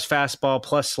 plus fastball,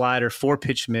 plus slider,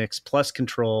 4-pitch mix, plus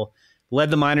control, led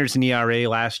the minors in ERA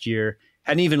last year,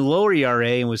 had an even lower ERA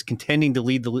and was contending to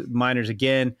lead the minors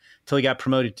again until he got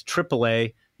promoted to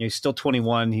AAA. He's still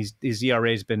 21. His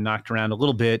ERA has been knocked around a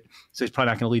little bit, so he's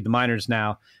probably not going to lead the minors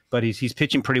now, but he's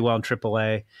pitching pretty well in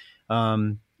AAA.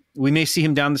 We may see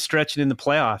him down the stretch and in the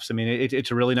playoffs. I mean, it's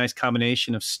a really nice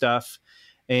combination of stuff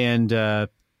and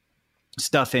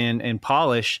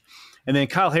polish. And then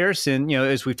Kyle Harrison,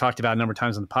 as we've talked about a number of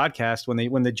times on the podcast,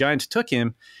 when the Giants took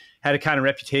him, had a kind of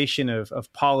reputation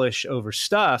of polish over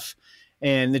stuff,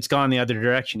 and it's gone the other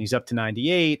direction. He's up to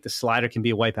 98. The slider can be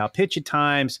a wipeout pitch at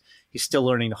times. He's still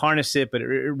learning to harness it, but it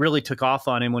really took off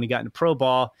on him when he got into pro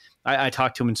ball. I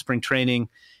talked to him in spring training,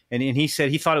 and he said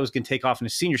he thought it was going to take off in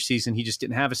his senior season. He just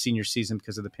didn't have a senior season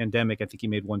because of the pandemic. I think he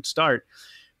made one start,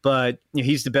 but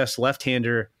he's the best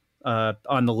left-hander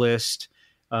on the list.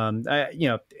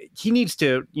 He needs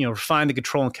to refine the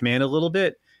control and command a little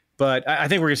bit, but I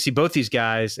think we're going to see both these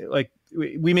guys. Like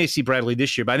we may see Bradley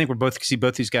this year, but I think we're both going to see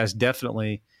both these guys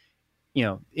definitely,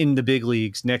 in the big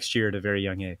leagues next year at a very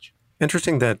young age.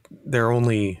 Interesting that they're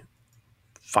only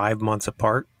 5 months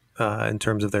apart in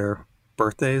terms of their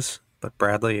birthdays, but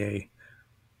Bradley, a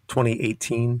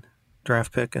 2018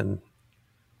 draft pick, and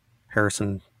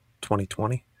Harrison,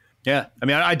 2020. Yeah. I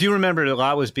mean, I do remember a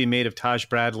lot was being made of Taj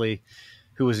Bradley,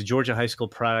 who was a Georgia high school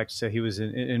product. So he was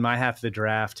in my half of the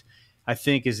draft, I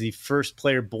think, is the first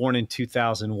player born in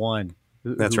 2001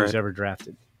 who was ever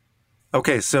drafted.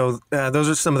 Okay, so those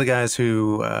are some of the guys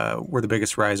who were the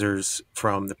biggest risers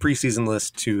from the preseason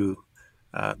list to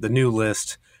the new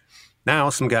list. Now,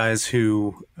 some guys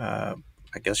who I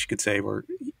guess you could say were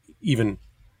even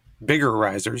bigger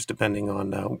risers, depending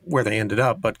on where they ended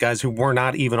up, but guys who were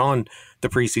not even on the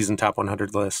preseason top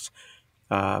 100 list.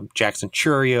 Jackson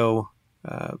Chourio,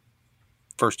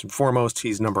 first and foremost,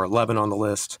 he's number 11 on the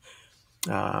list.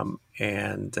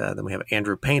 And then we have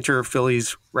Andrew Painter,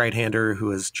 Phillies right-hander, who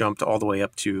has jumped all the way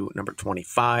up to number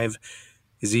 25.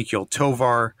 Ezekiel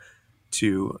Tovar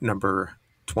to number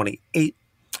 28.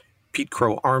 Pete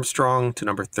Crow Armstrong to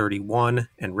number 31.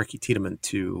 And Ricky Tiedemann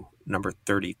to number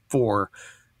 34.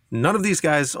 None of these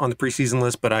guys on the preseason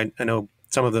list, but I know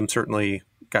some of them certainly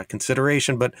got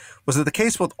consideration. But was it the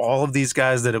case with all of these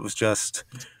guys that it was just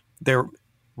they're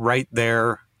right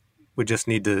there? We just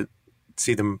need to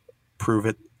see them prove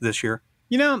it this year?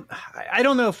 I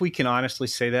don't know if we can honestly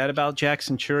say that about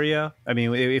Jackson Chourio. I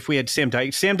mean, if we had Sam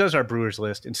Dyke, Sam does our Brewers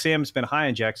list, and Sam's been high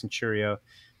on Jackson Chourio,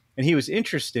 and he was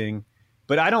interesting,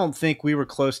 but I don't think we were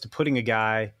close to putting a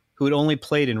guy who had only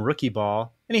played in rookie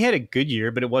ball, and he had a good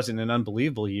year, but it wasn't an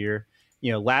unbelievable year.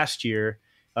 Last year,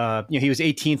 he was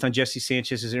 18th on Jesse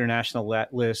Sanchez's international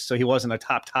list, so he wasn't a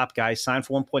top guy. Signed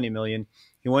for $1.8 million.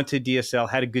 He went to DSL,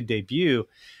 had a good debut.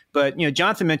 But,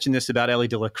 Jonathan mentioned this about Elly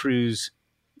De La Cruz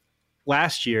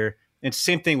last year, and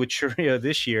same thing with Chourio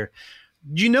this year.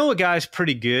 A guy's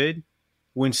pretty good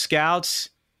when scouts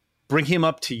bring him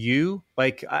up to you.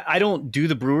 Like, I don't do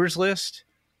the Brewers list,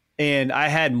 and I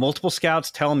had multiple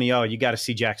scouts telling me, oh, you got to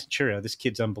see Jackson Chourio. This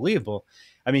kid's unbelievable.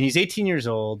 I mean, he's 18 years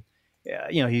old.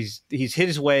 He's hit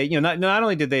his way. Not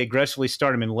only did they aggressively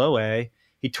start him in low A,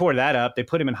 he tore that up. They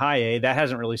put him in high A. That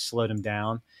hasn't really slowed him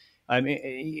down. I mean,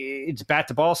 it's bat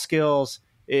to ball skills.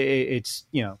 It's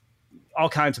all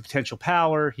kinds of potential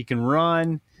power. He can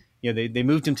run. They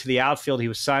moved him to the outfield. He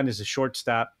was signed as a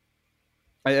shortstop,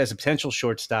 as a potential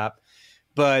shortstop.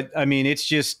 But I mean,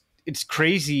 it's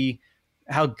crazy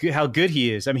how good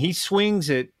he is. I mean, he swings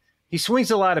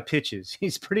a lot of pitches.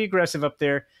 He's pretty aggressive up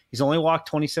there. He's only walked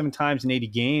 27 times in 80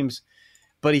 games,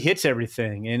 but he hits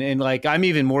everything. And like, I'm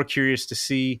even more curious to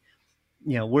see,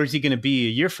 where's he going to be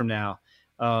a year from now?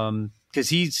 Because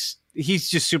he's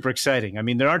just super exciting. I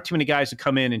mean, there aren't too many guys who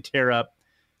come in and tear up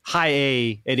high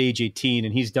A at age 18,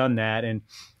 and he's done that. And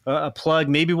a plug,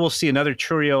 maybe we'll see another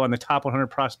Chourio on the top 100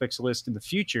 prospects list in the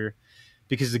future,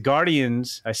 because the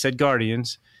Guardians,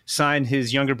 signed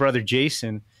his younger brother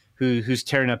Jason, who's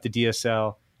tearing up the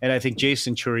DSL, and I think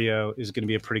Jason Chourio is going to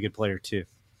be a pretty good player too.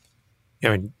 Yeah,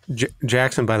 I mean,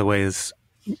 Jackson, by the way,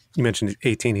 you mentioned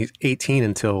 18. He's 18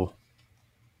 until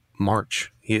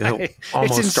March. He'll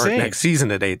almost start next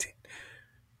season at 18.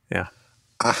 Yeah.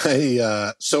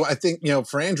 So I think,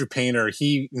 for Andrew Painter,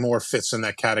 he more fits in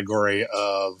that category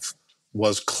of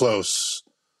was close.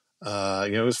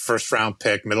 His first round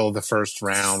pick, middle of the first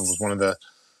round, was one of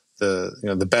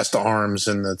the best arms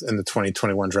in the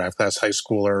 2021 draft class, high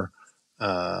schooler.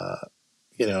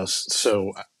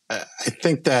 So I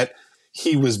think that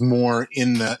he was more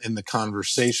in the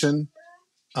conversation.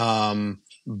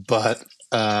 But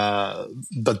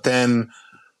then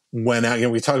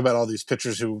when we talk about all these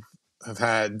pitchers who have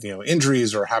had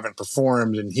injuries or haven't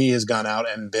performed, and he has gone out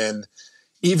and been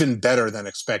even better than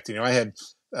expected. I had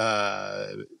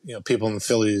people in the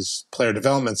Phillies player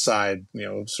development side,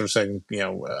 sort of saying,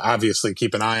 obviously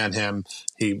keep an eye on him.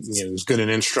 He's good in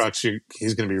instructs.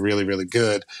 He's going to be really, really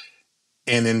good.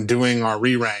 And in doing our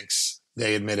re-ranks,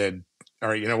 they admitted, all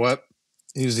right, you know what?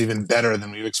 He was even better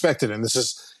than we expected. And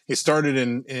he started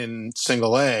in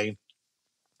single A,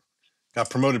 got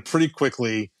promoted pretty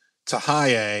quickly to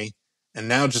high A, and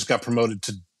now just got promoted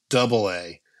to double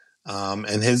A.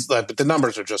 But the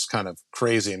numbers are just kind of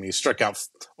crazy. I mean, he struck out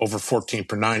over 14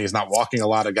 per nine. He's not walking a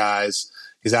lot of guys.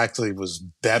 He's actually was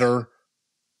better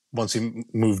once he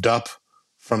moved up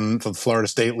from the Florida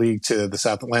State League to the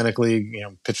South Atlantic League,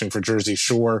 pitching for Jersey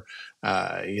Shore.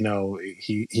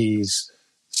 He's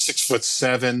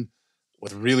 6'7"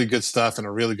 with really good stuff and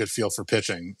a really good feel for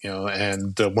pitching,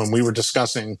 and when we were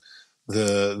discussing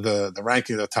the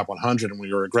ranking of the top 100 and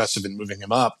we were aggressive in moving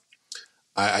him up,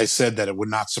 I said that it would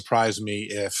not surprise me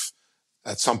if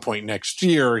at some point next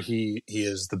year he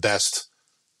is the best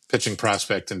pitching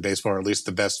prospect in baseball, or at least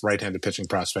the best right-handed pitching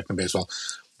prospect in baseball,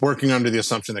 working under the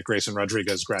assumption that Grayson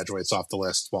Rodriguez graduates off the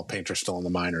list while Painter's still in the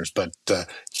minors. But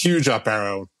huge up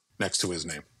arrow next to his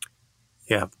name.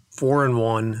 Yeah,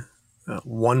 4-1,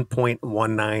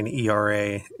 1.19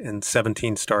 ERA in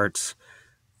 17 starts,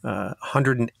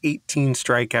 118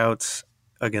 strikeouts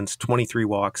against 23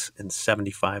 walks in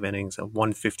 75 innings, a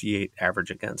 158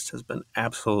 average against, has been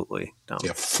absolutely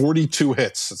dominant. Yeah, 42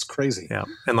 hits. That's crazy. Yeah,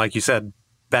 and like you said,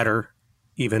 better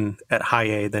even at high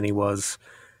A than he was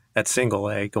at single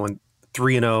A, going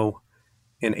 3-0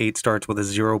 in 8 starts with a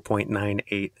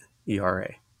 0.98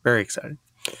 ERA. Very exciting.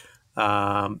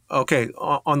 Okay,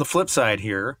 on the flip side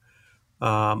here,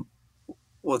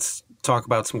 let's talk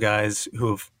about some guys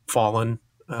who have fallen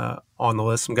on the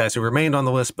list, some guys who remained on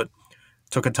the list but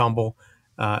took a tumble,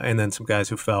 and then some guys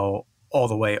who fell all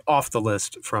the way off the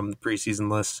list from the preseason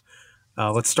list.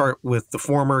 Let's start with the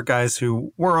former guys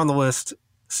who were on the list,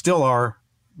 still are,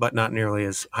 but not nearly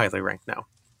as highly ranked now.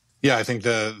 Yeah, I think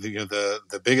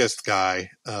the biggest guy,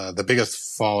 the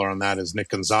biggest faller on that is Nick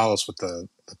Gonzalez with the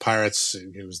Pirates.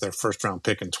 He was their first round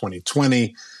pick in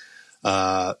 2020.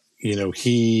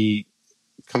 He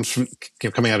comes from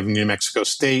coming out of New Mexico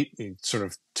State. You sort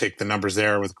of take the numbers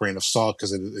there with a grain of salt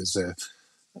because it is a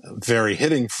very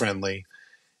hitting friendly.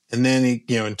 And then in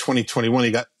 2021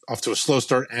 he got off to a slow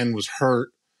start and was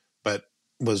hurt, but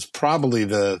was probably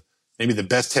maybe the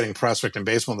best hitting prospect in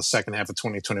baseball in the second half of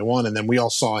 2021. And then we all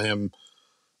saw him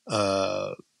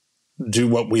do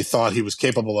what we thought he was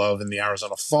capable of in the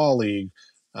Arizona Fall League,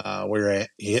 where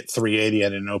he hit 380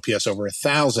 at an OPS over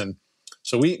 1,000.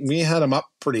 So we had him up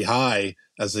pretty high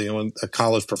as a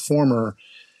college performer.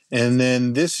 And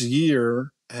then this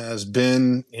year has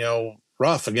been,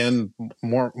 rough. Again,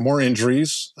 more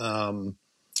injuries.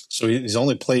 So he's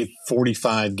only played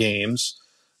 45 games.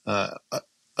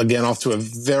 Again, off to a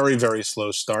very, very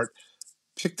slow start.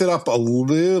 Picked it up a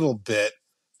little bit,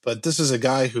 but this is a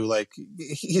guy who,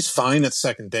 he's fine at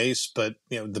second base, but,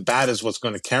 the bat is what's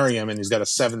going to carry him, and he's got a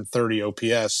 730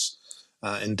 OPS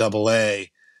in Double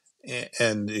A,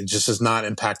 and it just is not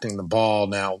impacting the ball.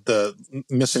 Now,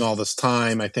 missing all this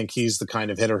time, I think he's the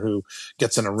kind of hitter who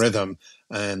gets in a rhythm,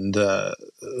 and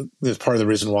it's part of the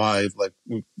reason why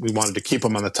we wanted to keep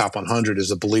him on the top 100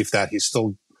 is a belief that he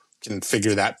still can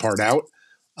figure that part out.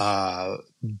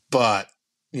 But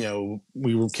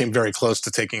we came very close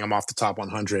to taking him off the top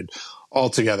 100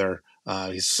 altogether.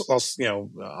 He's also,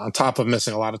 on top of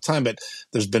missing a lot of time, but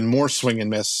there's been more swing and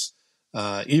miss.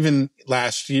 Even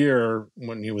last year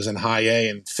when he was in high A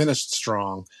and finished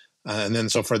strong, and then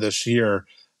so far this year,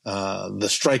 the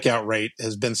strikeout rate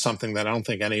has been something that I don't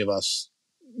think any of us,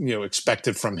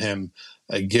 expected from him,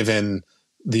 given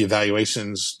the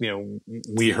evaluations,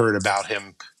 we heard about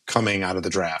him coming out of the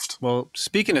draft. Well,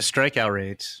 speaking of strikeout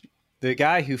rates, the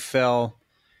guy who fell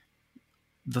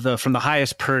from the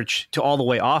highest perch to all the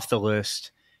way off the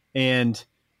list, and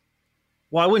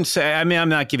I wouldn't say, I'm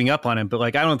not giving up on him, but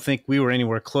I don't think we were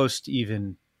anywhere close to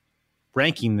even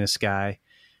ranking this guy,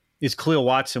 is Khalil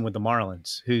Watson with the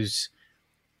Marlins, who's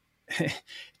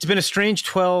it's been a strange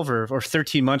 12 or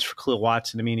 13 months for Khalil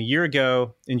Watson. I mean, a year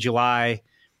ago in July,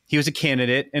 he was a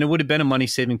candidate, and it would have been a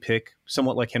money-saving pick,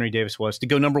 somewhat like Henry Davis was, to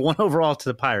go number 1 overall to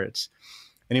the Pirates.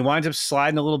 And he winds up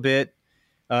sliding a little bit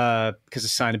because of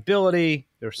signability.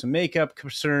 There were some makeup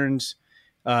concerns.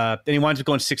 Then he winds up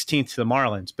going 16th to the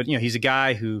Marlins. But, he's a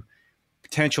guy who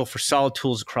potential for solid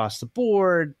tools across the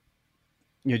board,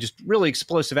 just really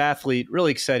explosive athlete,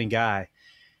 really exciting guy.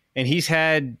 And he's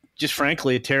had, just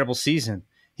frankly, a terrible season.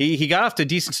 He got off to a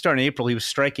decent start in April. He was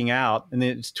striking out, and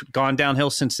then it's gone downhill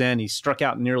since then. He struck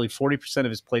out in nearly 40% of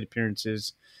his plate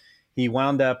appearances. He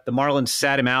wound up, the Marlins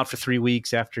sat him out for 3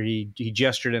 weeks after he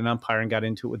gestured at an umpire and got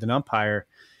into it with an umpire.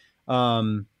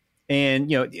 And,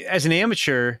 as an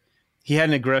amateur, he had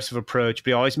an aggressive approach, but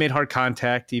he always made hard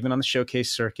contact, even on the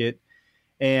showcase circuit.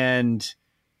 And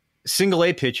single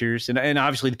A pitchers, and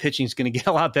obviously the pitching is going to get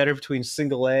a lot better between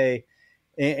single A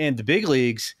and the big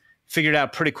leagues, figured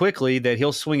out pretty quickly that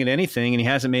he'll swing at anything, and he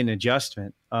hasn't made an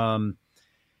adjustment.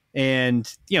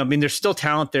 There's still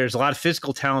talent there. There's a lot of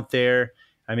physical talent there.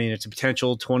 It's a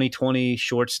potential 2020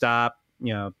 shortstop.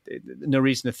 No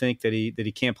reason to think that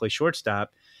he can't play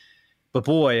shortstop. But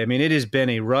boy, it has been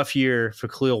a rough year for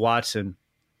Khalil Watson,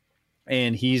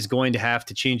 and he's going to have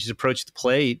to change his approach to the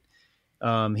plate.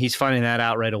 He's finding that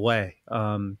out right away.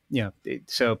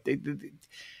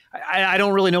 I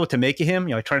don't really know what to make of him.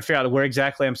 Trying to figure out where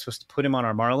exactly I'm supposed to put him on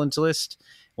our Marlins list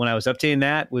when I was updating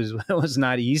that was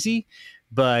not easy.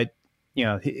 But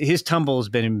his tumble has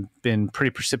been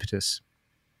pretty precipitous.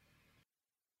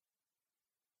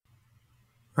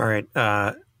 All right,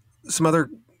 some other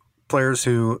players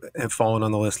who have fallen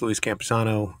on the list: Luis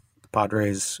Campusano, the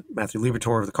Padres; Matthew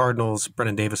Liberatore of the Cardinals;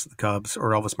 Brennan Davis of the Cubs; or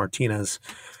Elvis Martinez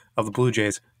of the Blue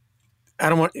Jays.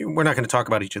 We're not going to talk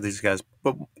about each of these guys,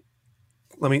 but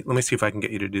let me see if I can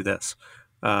get you to do this.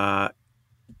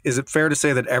 Is it fair to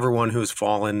say that everyone who's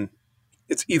fallen,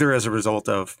 it's either as a result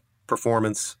of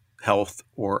performance, health,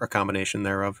 or a combination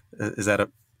thereof? Is that a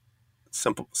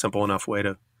simple enough way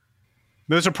to?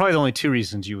 Those are probably the only 2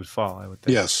 reasons you would fall, I would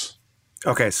think. Yes.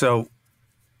 Okay, so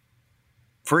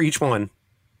for each one,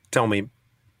 tell me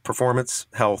performance,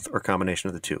 health, or combination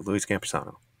of the 2. Luis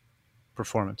Campusano.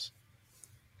 Performance.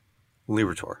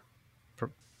 Liberatore.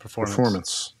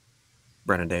 Performance.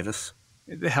 Brennan Davis.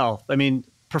 Health.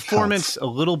 Performance, health. A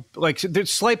little,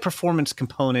 there's slight performance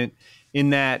component in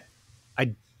that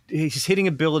his hitting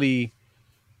ability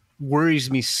worries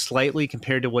me slightly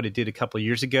compared to what it did a couple of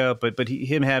years ago, but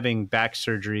him having back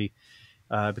surgery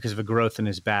because of a growth in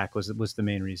his back was the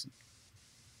main reason.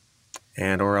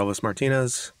 And or Elvis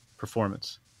Martinez.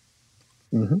 Performance.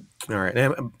 Mm-hmm. All right.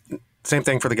 And same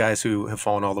thing for the guys who have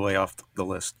fallen all the way off the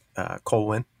list. Cole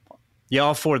Winn. Yeah,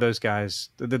 all 4 of those guys.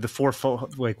 The 4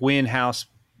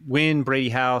 Winn, Brady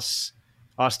House,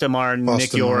 Austin Martin,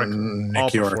 Nick York,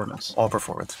 performance. All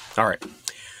performance. All right.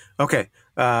 Okay.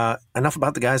 Enough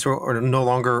about the guys who are no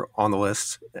longer on the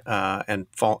list and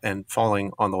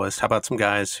falling on the list. How about some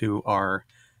guys who are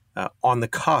on the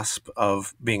cusp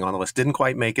of being on the list? Didn't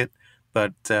quite make it,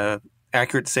 but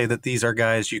accurate to say that these are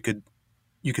guys you could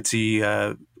see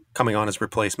coming on as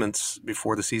replacements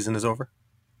before the season is over?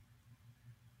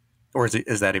 Or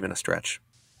is that even a stretch?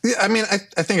 Yeah, I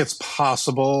think it's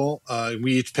possible.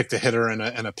 We each picked a hitter and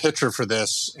a pitcher for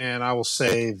this, and I will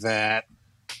say that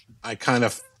I kind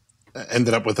of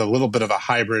ended up with a little bit of a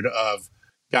hybrid of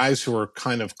guys who are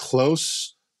kind of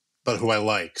close, but who I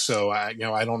like. So I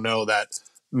don't know that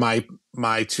my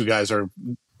 2 guys are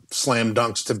slam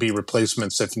dunks to be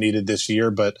replacements if needed this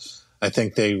year, but I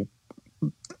think they're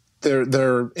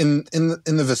in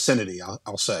the vicinity.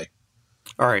 I'll say.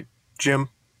 All right, Jim,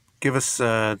 give us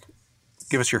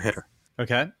your hitter.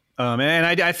 Okay. And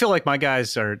I feel like my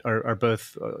guys are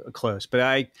both close, but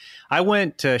I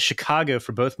went to Chicago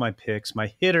for both my picks.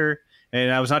 My hitter,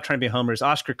 and I was not trying to be a homer, is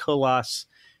Oscar Colas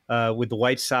with the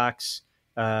White Sox,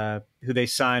 who they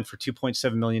signed for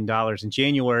 $2.7 million in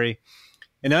January.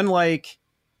 And unlike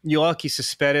Yoelqui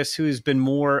Cespedes, who has been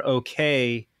more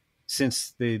okay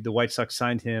since the White Sox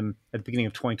signed him at the beginning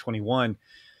of 2021,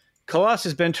 Colas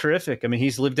has been terrific.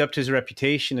 He's lived up to his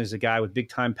reputation as a guy with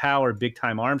big-time power,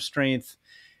 big-time arm strength.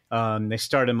 They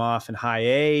started him off in high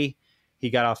A. He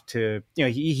got off to,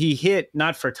 he hit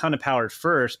not for a ton of power at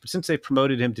first, but since they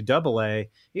promoted him to double A,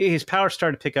 his power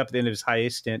started to pick up at the end of his high A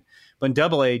stint. But in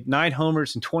double A, 9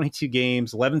 homers in 22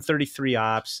 games, 1133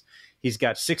 ops. He's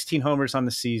got 16 homers on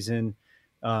the season.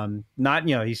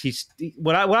 He's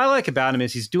what I like about him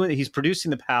is he's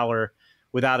producing the power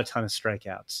without a ton of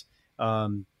strikeouts.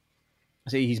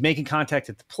 So he's making contact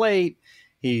at the plate.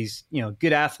 He's,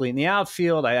 good athlete in the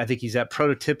outfield. I think he's that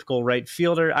prototypical right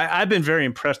fielder. I've been very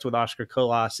impressed with Oscar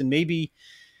Colas, and maybe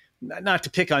not to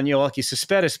pick on Yoelqui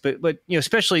Cespedes, but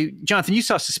especially Jonathan, you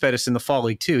saw Cespedes in the fall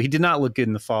league too. He did not look good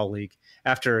in the fall league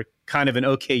after kind of an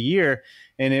okay year.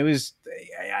 And it was,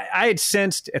 I had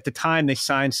sensed at the time they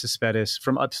signed Cespedes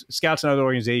from scouts and other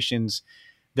organizations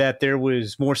that there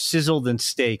was more sizzle than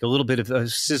steak, a little bit of a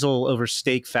sizzle over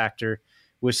steak factor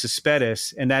with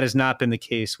Cespedes. And that has not been the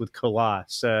case with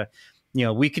Colas.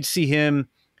 We could see him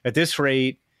at this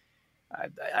rate.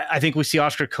 I think we see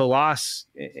Oscar Colas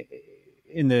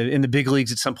in the big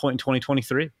leagues at some point in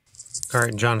 2023. All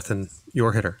right, Jonathan,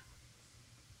 your hitter.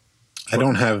 I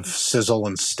don't have sizzle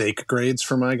and steak grades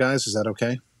for my guys. Is that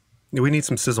okay? We need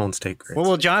some sizzle and steak grades.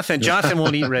 Well, Jonathan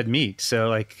won't eat red meat. So,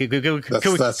 like, can we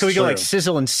go like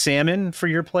sizzle and salmon for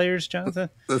your players, Jonathan?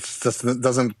 That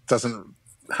doesn't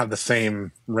have the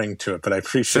same ring to it, but I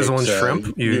appreciate sizzle and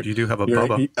shrimp. You do have a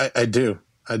Bubba. I do.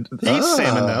 You eat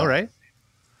salmon though, right?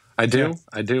 I do. Yeah.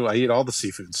 I do. I eat all the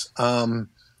seafoods.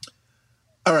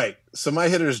 All right. So my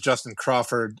hitter is Justin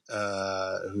Crawford,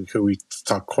 who we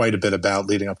talked quite a bit about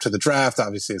leading up to the draft.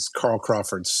 Obviously, it's Carl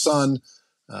Crawford's son.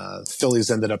 Phillies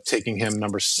ended up taking him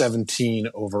number 17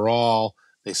 overall.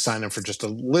 They signed him for just a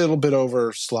little bit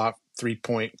over slot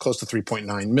close to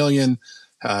 $3.9 million.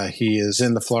 He is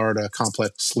in the Florida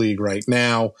Complex League right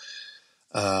now.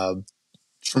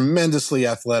 Tremendously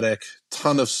athletic,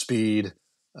 ton of speed,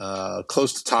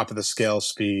 close to top of the scale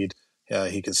speed.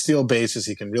 He can steal bases.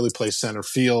 He can really play center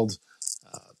field.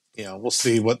 We'll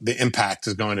see what the impact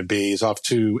is going to be. He's off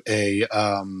to a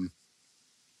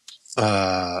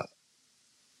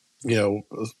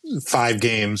 5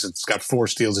 games. It's got 4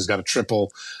 steals. He's got a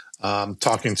triple.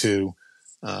 Talking to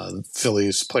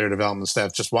Phillies player development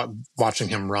staff, just watching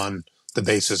him run the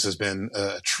bases has been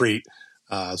a treat.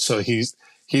 So he's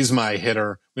my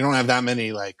hitter. We don't have that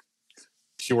many like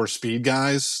pure speed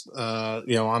guys,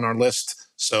 on our list.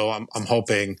 So I'm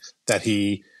hoping that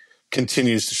he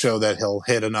continues to show that he'll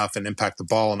hit enough and impact the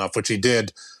ball enough, which he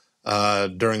did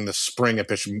during the spring at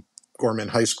Bishop Gorman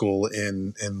High School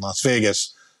in Las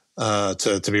Vegas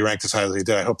to be ranked as highly as he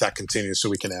did. I hope that continues so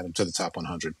we can add him to the top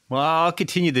 100. Well, I'll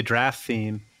continue the draft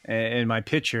theme and my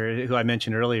pitcher, who I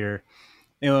mentioned earlier.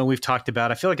 We've talked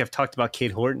about, I feel like I've talked about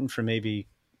Cade Horton for maybe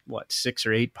 6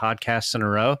 or 8 podcasts in a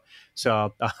row.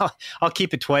 So I'll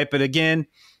keep it tight. But again,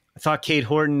 I thought Cade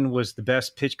Horton was the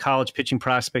best college pitching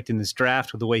prospect in this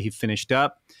draft with the way he finished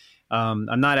up.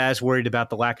 I'm not as worried about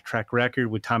the lack of track record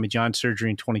with Tommy John surgery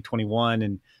in 2021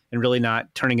 and really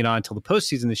not turning it on until the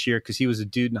postseason this year because he was a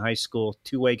dude in high school,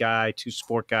 2-way guy,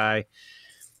 2-sport guy,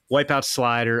 wipeout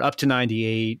slider, up to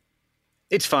 98.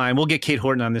 It's fine. We'll get Cade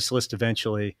Horton on this list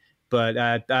eventually. But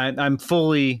I'm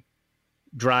fully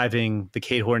driving the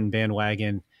Cade Horton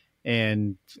bandwagon.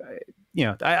 And,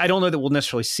 I don't know that we'll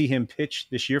necessarily see him pitch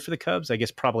this year for the Cubs. I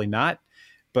guess probably not.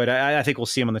 But I think we'll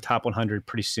see him on the top 100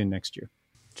 pretty soon next year.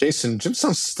 Jason, Jim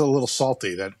sounds still a little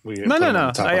salty that we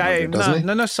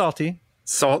No, salty.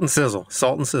 Salt and sizzle.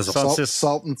 Salt and sizzle.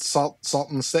 Salt and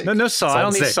steak. No salt. I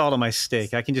don't need salt on my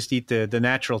steak. I can just eat the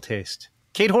natural taste.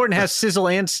 Cade Horton has sizzle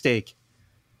and steak.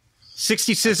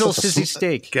 60 sizzle, 60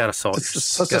 steak. Got to salt. It's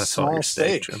such a small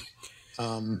steak.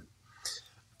 All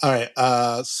right.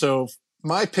 So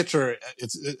my pitcher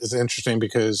is interesting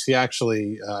because he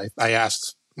actually, I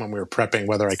asked when we were prepping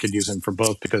whether I could use him for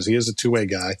both because he is a 2-way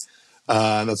guy.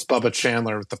 That's Bubba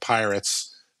Chandler with the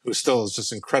Pirates, who still is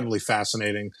just incredibly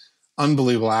fascinating.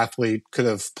 Unbelievable athlete, could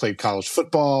have played college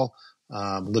football,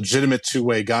 legitimate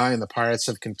 2-way guy, and the Pirates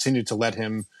have continued to let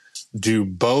him do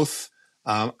both.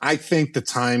 I think the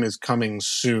time is coming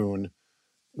soon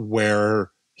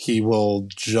where he will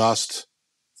just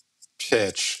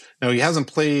pitch. No, he hasn't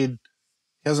played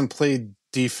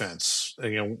defense.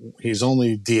 He's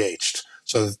only DH'd,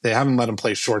 so they haven't let him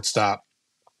play shortstop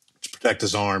to protect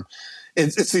his arm.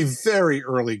 It's a very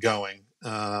early going,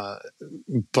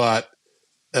 but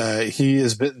he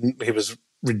was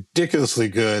ridiculously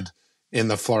good in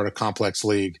the Florida Complex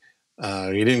League.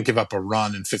 He didn't give up a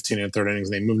run in 15 and 3rd innings,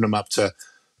 and they moved him up to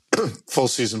full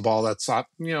season ball. That's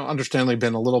understandably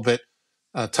been a little bit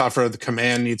tougher. The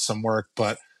command needs some work,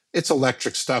 but it's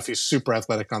electric stuff. He's super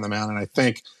athletic on the mound, and I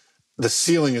think the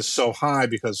ceiling is so high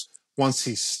because once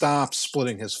he stops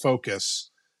splitting his focus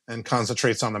and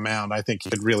concentrates on the mound, I think he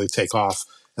could really take off,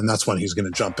 and that's when he's going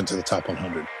to jump into the top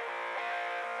 100.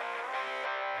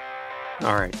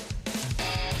 All right.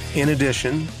 In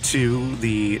addition to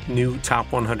the new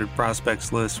top 100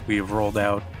 prospects list, we have rolled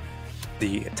out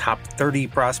the top 30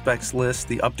 prospects list,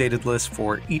 the updated list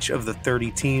for each of the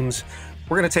 30 teams.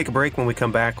 We're going to take a break. When we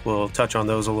come back, we'll touch on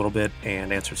those a little bit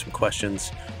and answer some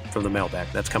questions from the mailbag.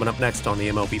 That's coming up next on the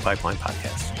MLB Pipeline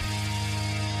Podcast.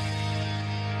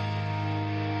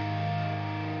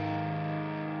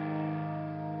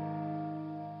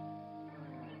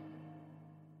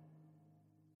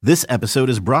 This episode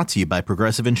is brought to you by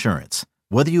Progressive Insurance.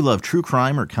 Whether you love true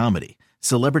crime or comedy,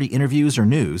 celebrity interviews or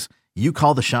news, you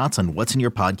call the shots on what's in your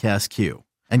podcast queue.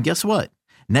 And guess what?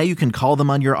 Now you can call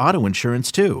them on your auto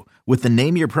insurance too with the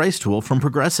Name Your Price tool from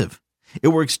Progressive. It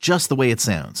works just the way it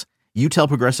sounds. You tell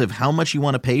Progressive how much you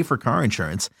want to pay for car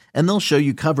insurance, and they'll show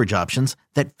you coverage options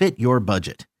that fit your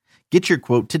budget. Get your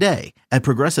quote today at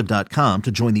Progressive.com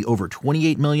to join the over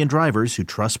 28 million drivers who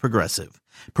trust Progressive.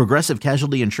 Progressive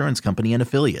Casualty Insurance Company and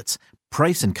Affiliates.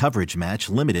 Price and coverage match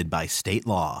limited by state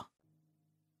law.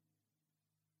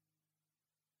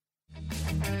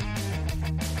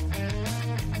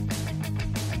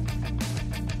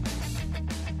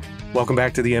 Welcome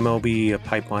back to the MLB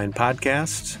Pipeline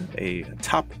Podcast, a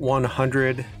top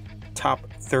 100, top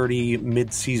 30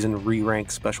 mid-season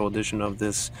re-rank special edition of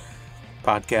this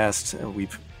podcast.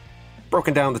 We've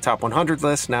broken down the top 100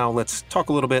 list. Now let's talk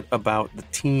a little bit about the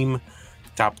team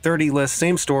top 30 list.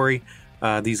 Same story.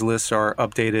 These lists are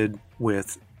updated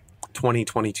with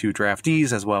 2022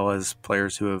 draftees as well as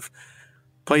players who have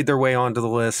played their way onto the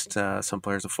list. Some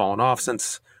players have fallen off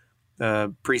since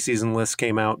the preseason list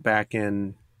came out back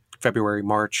in February,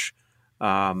 March.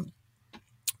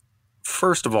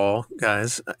 First of all,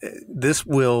 guys, this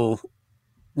will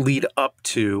lead up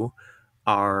to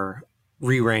our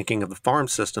re-ranking of the farm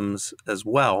systems as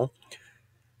well.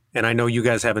 And I know you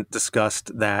guys haven't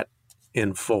discussed that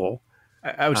in full.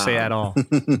 I would say at all.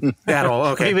 At all,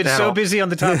 okay. We've been so busy on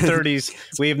the top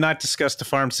 30s, we have not discussed the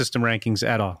farm system rankings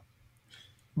at all.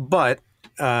 But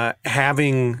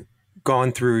having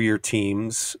gone through your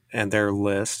teams and their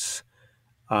lists,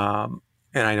 and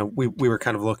I know we were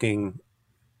kind of looking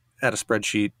at a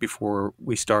spreadsheet before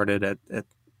we started at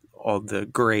all the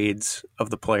grades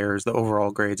of the players, the overall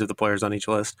grades of the players on each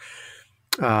list.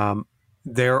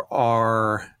 There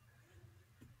are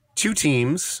two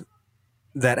teams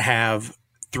that have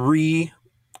three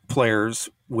players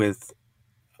with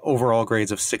overall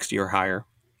grades of 60 or higher.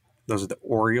 Those are the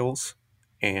Orioles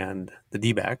and the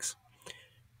D-backs.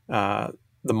 The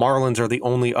Marlins are the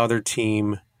only other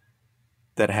team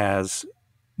that has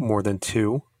more than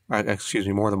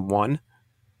one.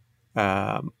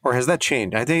 Or has that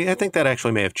changed? I think that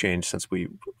actually may have changed since we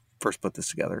first put this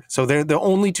together. So they're the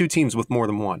only two teams with more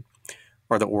than one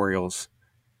are the Orioles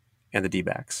and the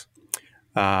D-backs.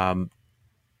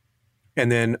 And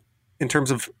then in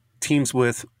terms of teams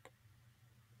with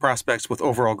prospects with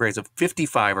overall grades of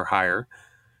 55 or higher,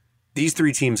 these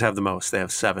three teams have the most. They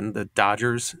have 7, the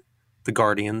Dodgers, the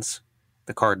Guardians,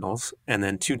 the Cardinals, and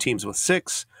then 2 teams with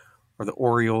 6 are the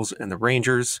Orioles and the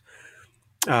Rangers.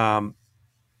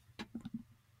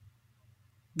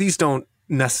 These don't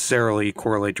necessarily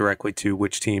correlate directly to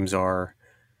which teams are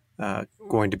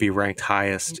going to be ranked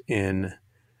highest in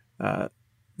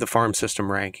the farm system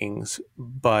rankings,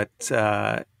 but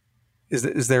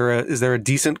is there a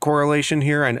decent correlation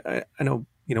here? I know,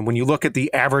 when you look at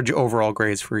the average overall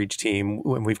grades for each team,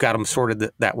 when we've got them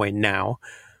sorted that way now.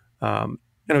 I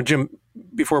know, Jim,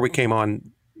 before we came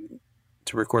on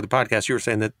to record the podcast, you were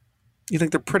saying that you think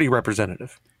they're pretty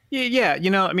representative. Yeah.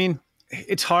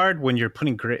 It's hard when you're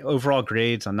putting overall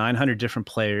grades on 900 different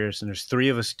players, and there's 3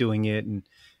 of us doing it. And,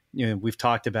 we've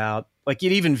talked about, like,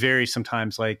 it even varies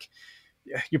sometimes. Like,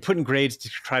 you're putting grades to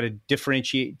try to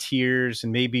differentiate tiers,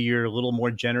 and maybe you're a little more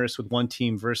generous with one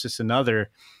team versus another.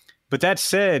 But that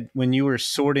said, when you were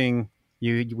sorting,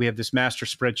 we have this master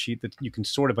spreadsheet that you can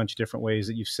sort a bunch of different ways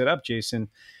that you've set up, Jason.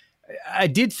 I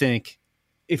did think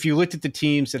if you looked at the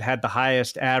teams that had the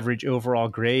highest average overall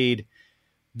grade,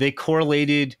 they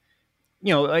correlated,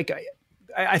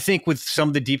 I think with some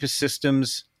of the deepest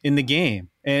systems in the game.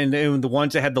 And the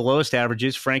ones that had the lowest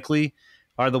averages, frankly,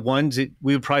 are the ones that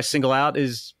we would probably single out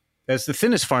as the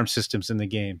thinnest farm systems in the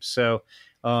game. So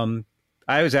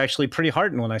I was actually pretty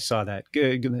heartened when I saw that.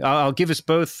 I'll give us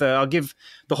both. I'll give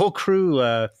the whole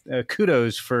crew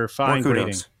kudos for fine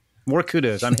grading. More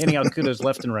kudos. I'm handing out kudos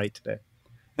left and right today.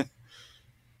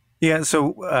 Yeah,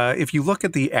 so if you look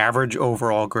at the average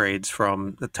overall grades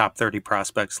from the top 30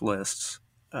 prospects lists,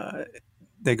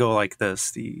 they go like this.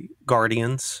 The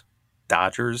Guardians,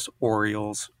 Dodgers,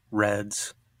 Orioles,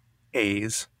 Reds,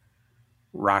 A's,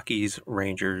 Rockies,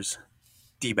 Rangers,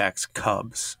 D-backs,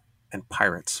 Cubs, and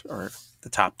Pirates are the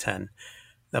top 10.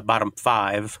 The bottom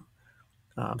 5,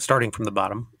 starting from the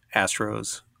bottom,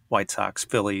 Astros, White Sox,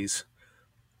 Phillies,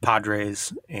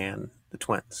 Padres, and the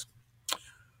Twins.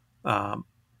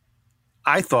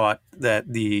 I thought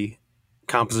that the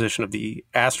composition of the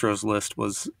Astros list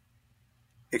was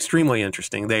extremely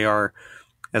interesting. They are,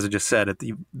 as I just said, at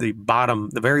the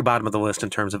bottom, the very bottom of the list in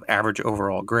terms of average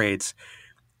overall grades,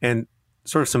 and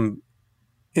sort of some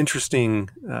interesting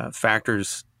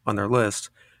factors on their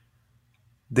list.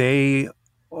 They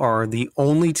are the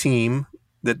only team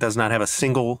that does not have a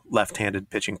single left-handed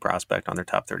pitching prospect on their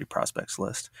top 30 prospects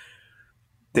list.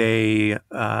 They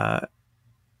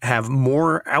have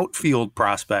more outfield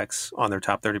prospects on their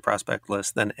top 30 prospect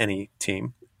list than any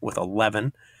team, with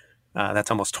 11.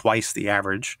 That's almost twice the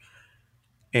average.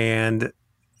 And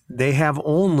they have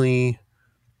only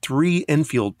 3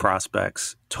 infield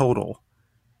prospects total.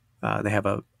 They have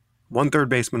one third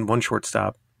baseman, 1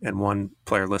 shortstop, and 1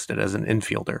 player listed as an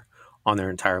infielder on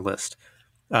their entire list.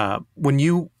 When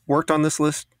you worked on this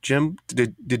list, Jim,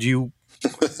 did you?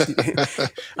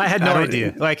 I had no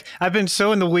idea. Like, I've been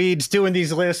so in the weeds doing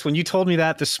these lists. When you told me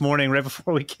that this morning, right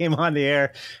before we came on the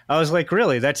air, I was like,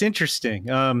 really? That's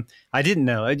interesting. I didn't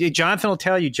know. Jonathan will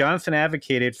tell you, Jonathan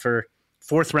advocated for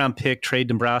 4th round pick Trey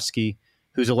Dombrowski,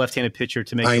 who's a left-handed pitcher,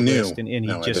 to make the list, and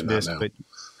he just missed. But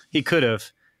he could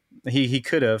have. He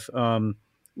could have.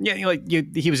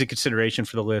 He was a consideration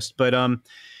for the list. But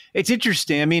it's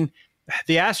interesting. I mean,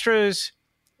 the Astros,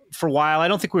 for a while, I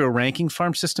don't think we were ranking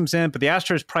farm systems in, but the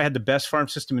Astros probably had the best farm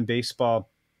system in baseball.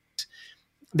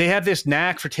 They have this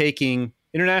knack for taking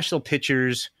international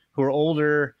pitchers who are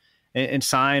older and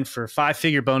signed for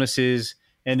 5-figure bonuses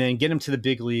and then get them to the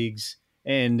big leagues,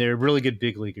 and they're really good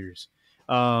big leaguers.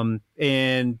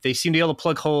 And they seem to be able to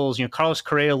plug holes. Carlos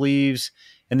Correa leaves,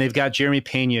 and they've got Jeremy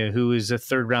Pena, who is a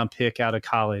 3rd-round pick out of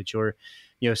college, or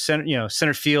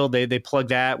center field. They plug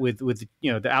that with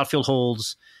the outfield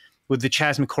holes with the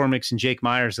Chas McCormicks and Jake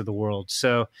Myers of the world.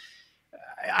 So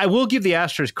I will give the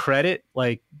Astros credit.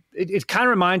 Like, it kind of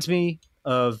reminds me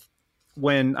of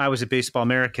when I was at Baseball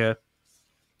America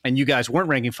and you guys weren't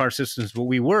ranking farm systems, but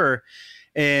we were.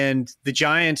 And the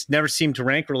Giants never seemed to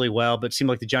rank really well, but it seemed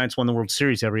like the Giants won the World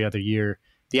Series every other year.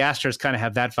 The Astros kind of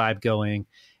have that vibe going,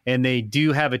 and they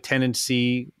do have a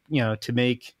tendency, to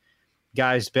make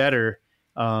guys better.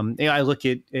 I look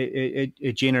at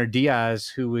Jeinar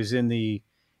Diaz, who was in the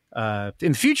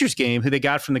futures game, who they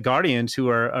got from the Guardians, who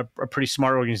are a pretty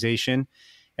smart organization,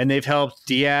 and they've helped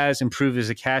Diaz improve as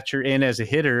a catcher and as a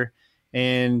hitter.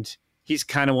 And he's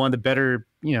kind of one of the better,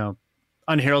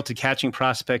 unheralded catching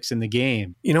prospects in the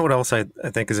game. You know what else I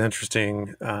think is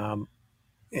interesting? I'm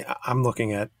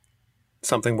looking at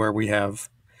something where we have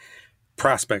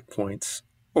prospect points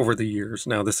over the years.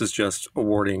 Now, this is just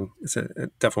awarding. It's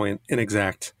definitely an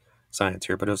inexact science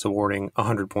here, but it's awarding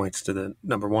 100 points to the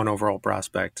number 1 overall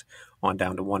prospect on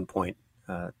down to 1 point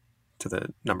to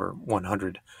the number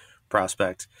 100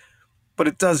 prospect. But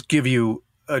it does give you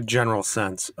a general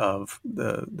sense of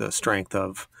the strength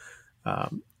of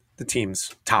the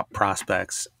team's top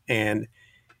prospects. And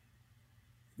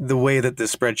the way that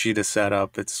this spreadsheet is set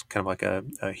up, it's kind of like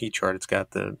a heat chart. It's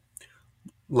got the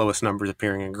lowest numbers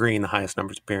appearing in green, the highest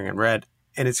numbers appearing in red.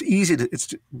 And it's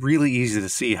really easy to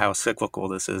see how cyclical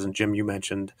this is. And Jim, you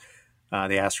mentioned the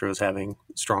Astros having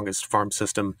the strongest farm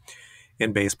system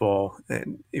in baseball.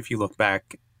 And if you look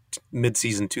back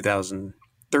mid-season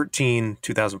 2013,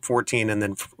 2014, and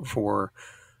then for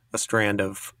a strand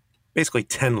of basically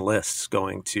 10 lists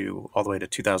going to all the way to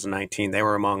 2019, they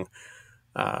were among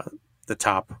the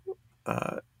top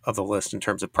of the list in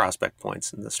terms of prospect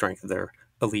points and the strength of their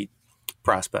elite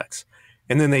prospects.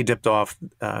 And then they dipped off.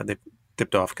 They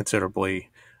dipped off considerably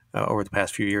over the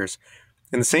past few years.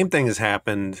 And the same thing has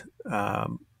happened.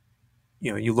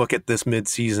 You look at this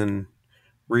midseason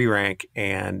re-rank,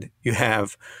 and you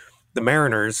have the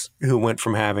Mariners, who went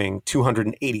from having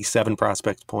 287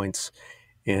 prospect points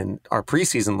in our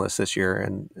preseason list this year,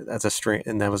 and that's a string.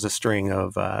 And that was a string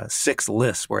of 6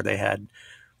 lists where they had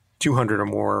 200 or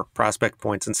more prospect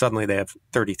points, and suddenly they have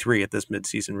 33 at this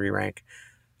midseason re-rank.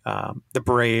 The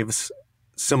Braves,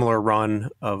 similar run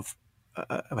of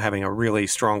having a really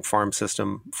strong farm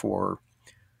system for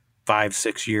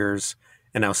 5-6 years,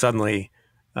 and now suddenly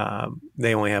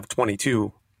they only have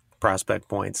 22 prospect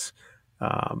points.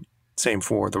 Same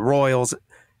for the Royals,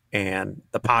 and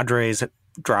the Padres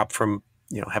dropped from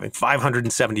having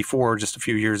 574 just a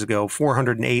few years ago,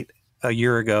 408 a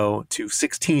year ago, to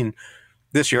 16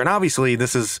 this year. And obviously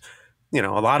this is, a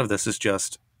lot of this is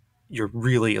just your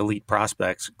really elite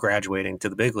prospects graduating to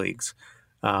the big leagues.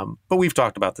 But we've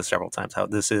talked about this several times, how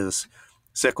this is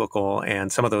cyclical,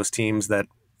 and some of those teams that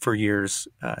for years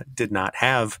did not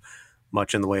have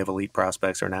much in the way of elite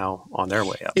prospects are now on their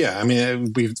way up. Yeah, I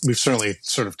mean, we've certainly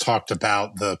sort of talked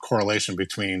about the correlation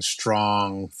between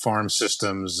strong farm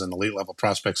systems and elite level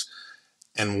prospects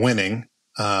and winning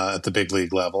at the big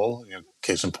league level.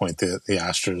 Case in point, the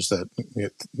Astros that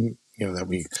that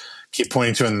we keep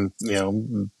pointing to,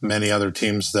 and many other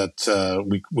teams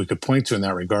that we could point to in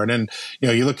that regard. And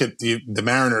you look at the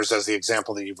Mariners as the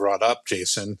example that you brought up,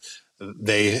 Jason.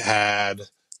 They've had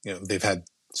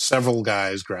several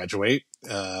guys graduate.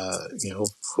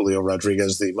 Julio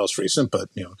Rodriguez, the most recent, but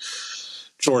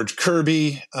George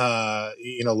Kirby,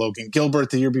 Logan Gilbert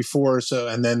the year before. So,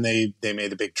 and then they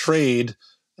made a big trade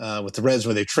with the Reds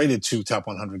where they traded 2 top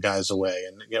 100 guys away.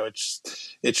 And,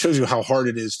 it shows you how hard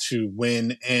it is to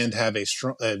win and have a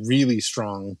really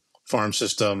strong farm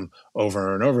system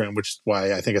over and over again, which is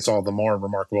why I think it's all the more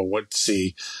remarkable to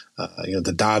see,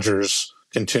 the Dodgers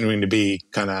continuing to be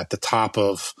kind of at the top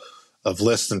of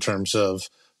lists in terms of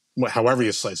however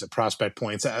you slice it, prospect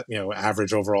points,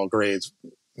 average overall grades,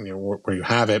 where you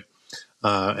have it,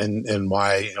 and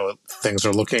why things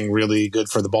are looking really good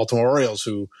for the Baltimore Orioles,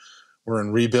 who were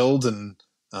in rebuild. And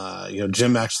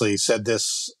Jim actually said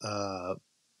this, not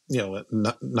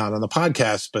on the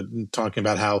podcast, but talking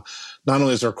about how not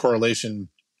only is there a correlation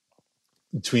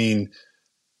between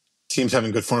teams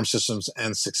having good farm systems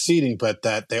and succeeding, but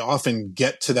that they often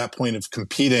get to that point of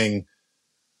competing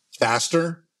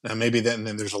faster. And maybe then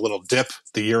there's a little dip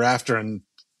the year after, and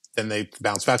then they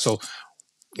bounce back. So,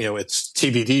 it's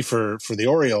TBD for the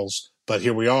Orioles, but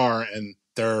here we are, and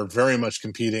they're very much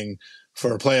competing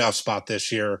for a playoff spot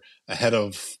this year ahead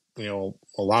of, a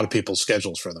lot of people's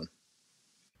schedules for them.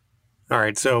 All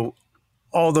right. So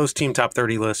all those team top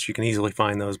 30 lists, you can easily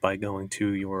find those by going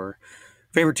to your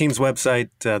favorite team's website.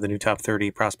 The new top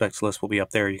 30 prospects list will be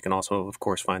up there. You can also, of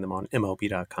course, find them on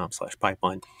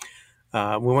MLB.com/pipeline. We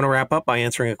want to wrap up by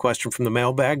answering a question from the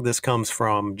mailbag. This comes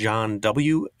from John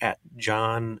W. at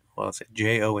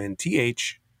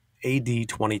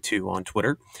JONTHAD22 on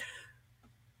Twitter.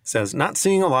 Says, not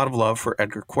seeing a lot of love for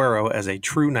Edgar Quero as a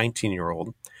true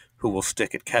 19-year-old who will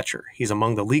stick at catcher. He's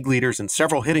among the league leaders in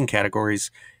several hitting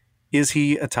categories. Is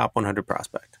he a top 100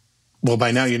 prospect? Well,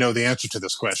 by now you know the answer to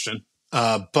this question.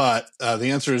 But the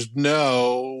answer is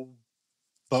no,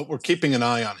 but we're keeping an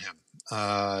eye on him.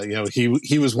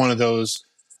 He was one of those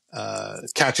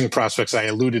catching prospects I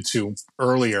alluded to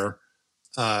earlier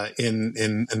in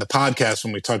the podcast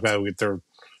when we talked about it. There are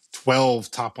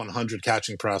 12 top 100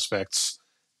 catching prospects,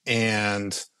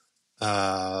 and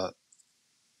there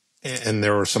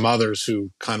were some others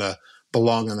who kind of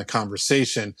belong in the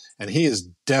conversation, and he is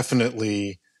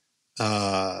definitely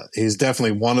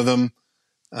one of them.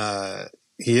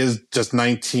 He is just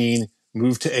 19,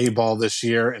 moved to A-ball this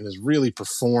year, and has really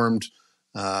performed.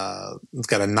 He's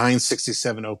got a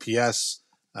 967 OPS.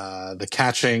 The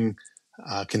catching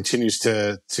continues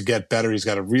to get better. He's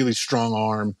got a really strong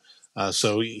arm.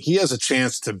 So he has a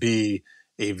chance to be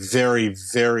a very,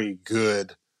 very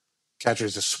good catcher.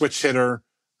 He's a switch hitter,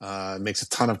 makes a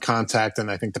ton of contact,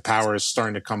 and I think the power is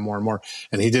starting to come more and more.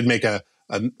 And he did make a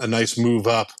nice move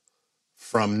up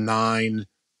from 9,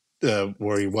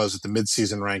 where he was at the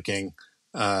midseason ranking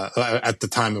at the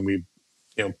time when we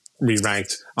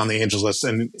re-ranked on the Angels list,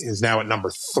 and is now at number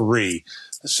 3.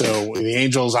 So the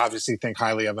Angels obviously think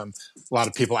highly of him. A lot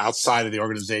of people outside of the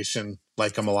organization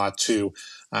like him a lot too.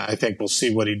 I think we'll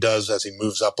see what he does as he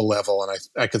moves up a level, and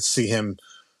I could see him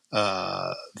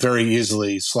very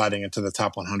easily sliding into the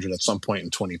top 100 at some point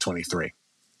in 2023.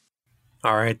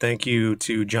 All right. Thank you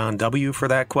to John W. for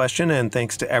that question, and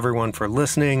thanks to everyone for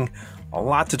listening. A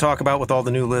lot to talk about with all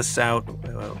the new lists out,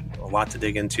 a lot to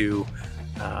dig into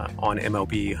on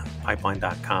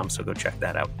MLBpipeline.com, so go check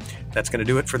that out. That's going to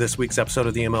do it for this week's episode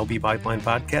of the MLB Pipeline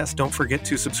Podcast. Don't forget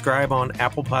to subscribe on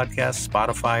Apple Podcasts,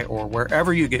 Spotify, or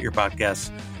wherever you get your podcasts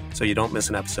so you don't miss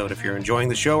an episode. If you're enjoying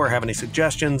the show or have any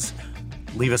suggestions,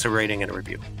 leave us a rating and a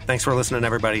review. Thanks for listening,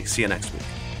 everybody. See you next week.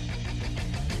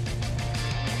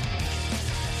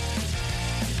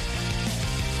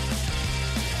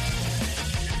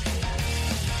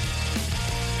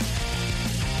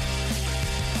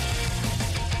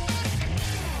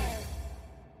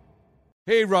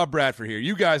 Hey, Rob Bradford here.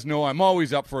 You guys know I'm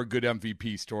always up for a good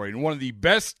MVP story, and one of the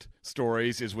best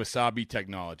stories is Wasabi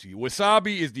Technology.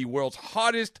 Wasabi is the world's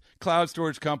hottest cloud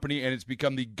storage company, and it's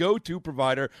become the go-to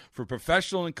provider for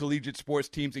professional and collegiate sports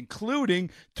teams,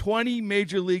 including 20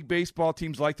 Major League Baseball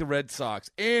teams like the Red Sox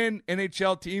and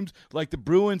NHL teams like the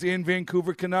Bruins and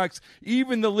Vancouver Canucks.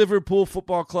 Even the Liverpool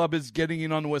Football Club is getting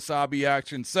in on the Wasabi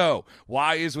action. So,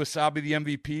 why is Wasabi the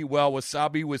MVP? Well,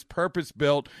 Wasabi was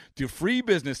purpose-built to free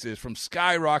businesses from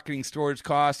skyrocketing storage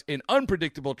costs and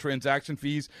unpredictable transaction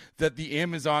fees that the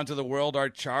Amazons of the world are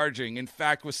charging. In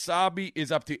fact, Wasabi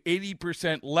is up to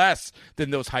 80% less than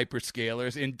those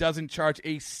hyperscalers and doesn't charge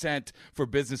a cent for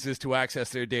businesses to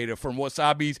access their data. From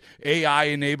Wasabi's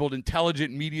AI-enabled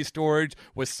intelligent media storage,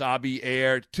 Wasabi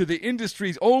Air, to the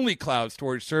industry's only cloud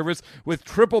storage service with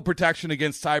triple protection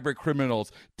against cyber criminals,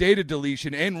 data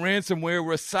deletion, and ransomware,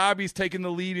 Wasabi's taken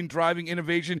the lead in driving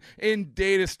innovation in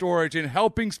data storage and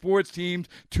helping sports teams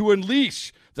to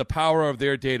unleash the power of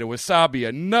their data. Wasabi,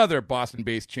 another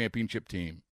Boston-based championship team.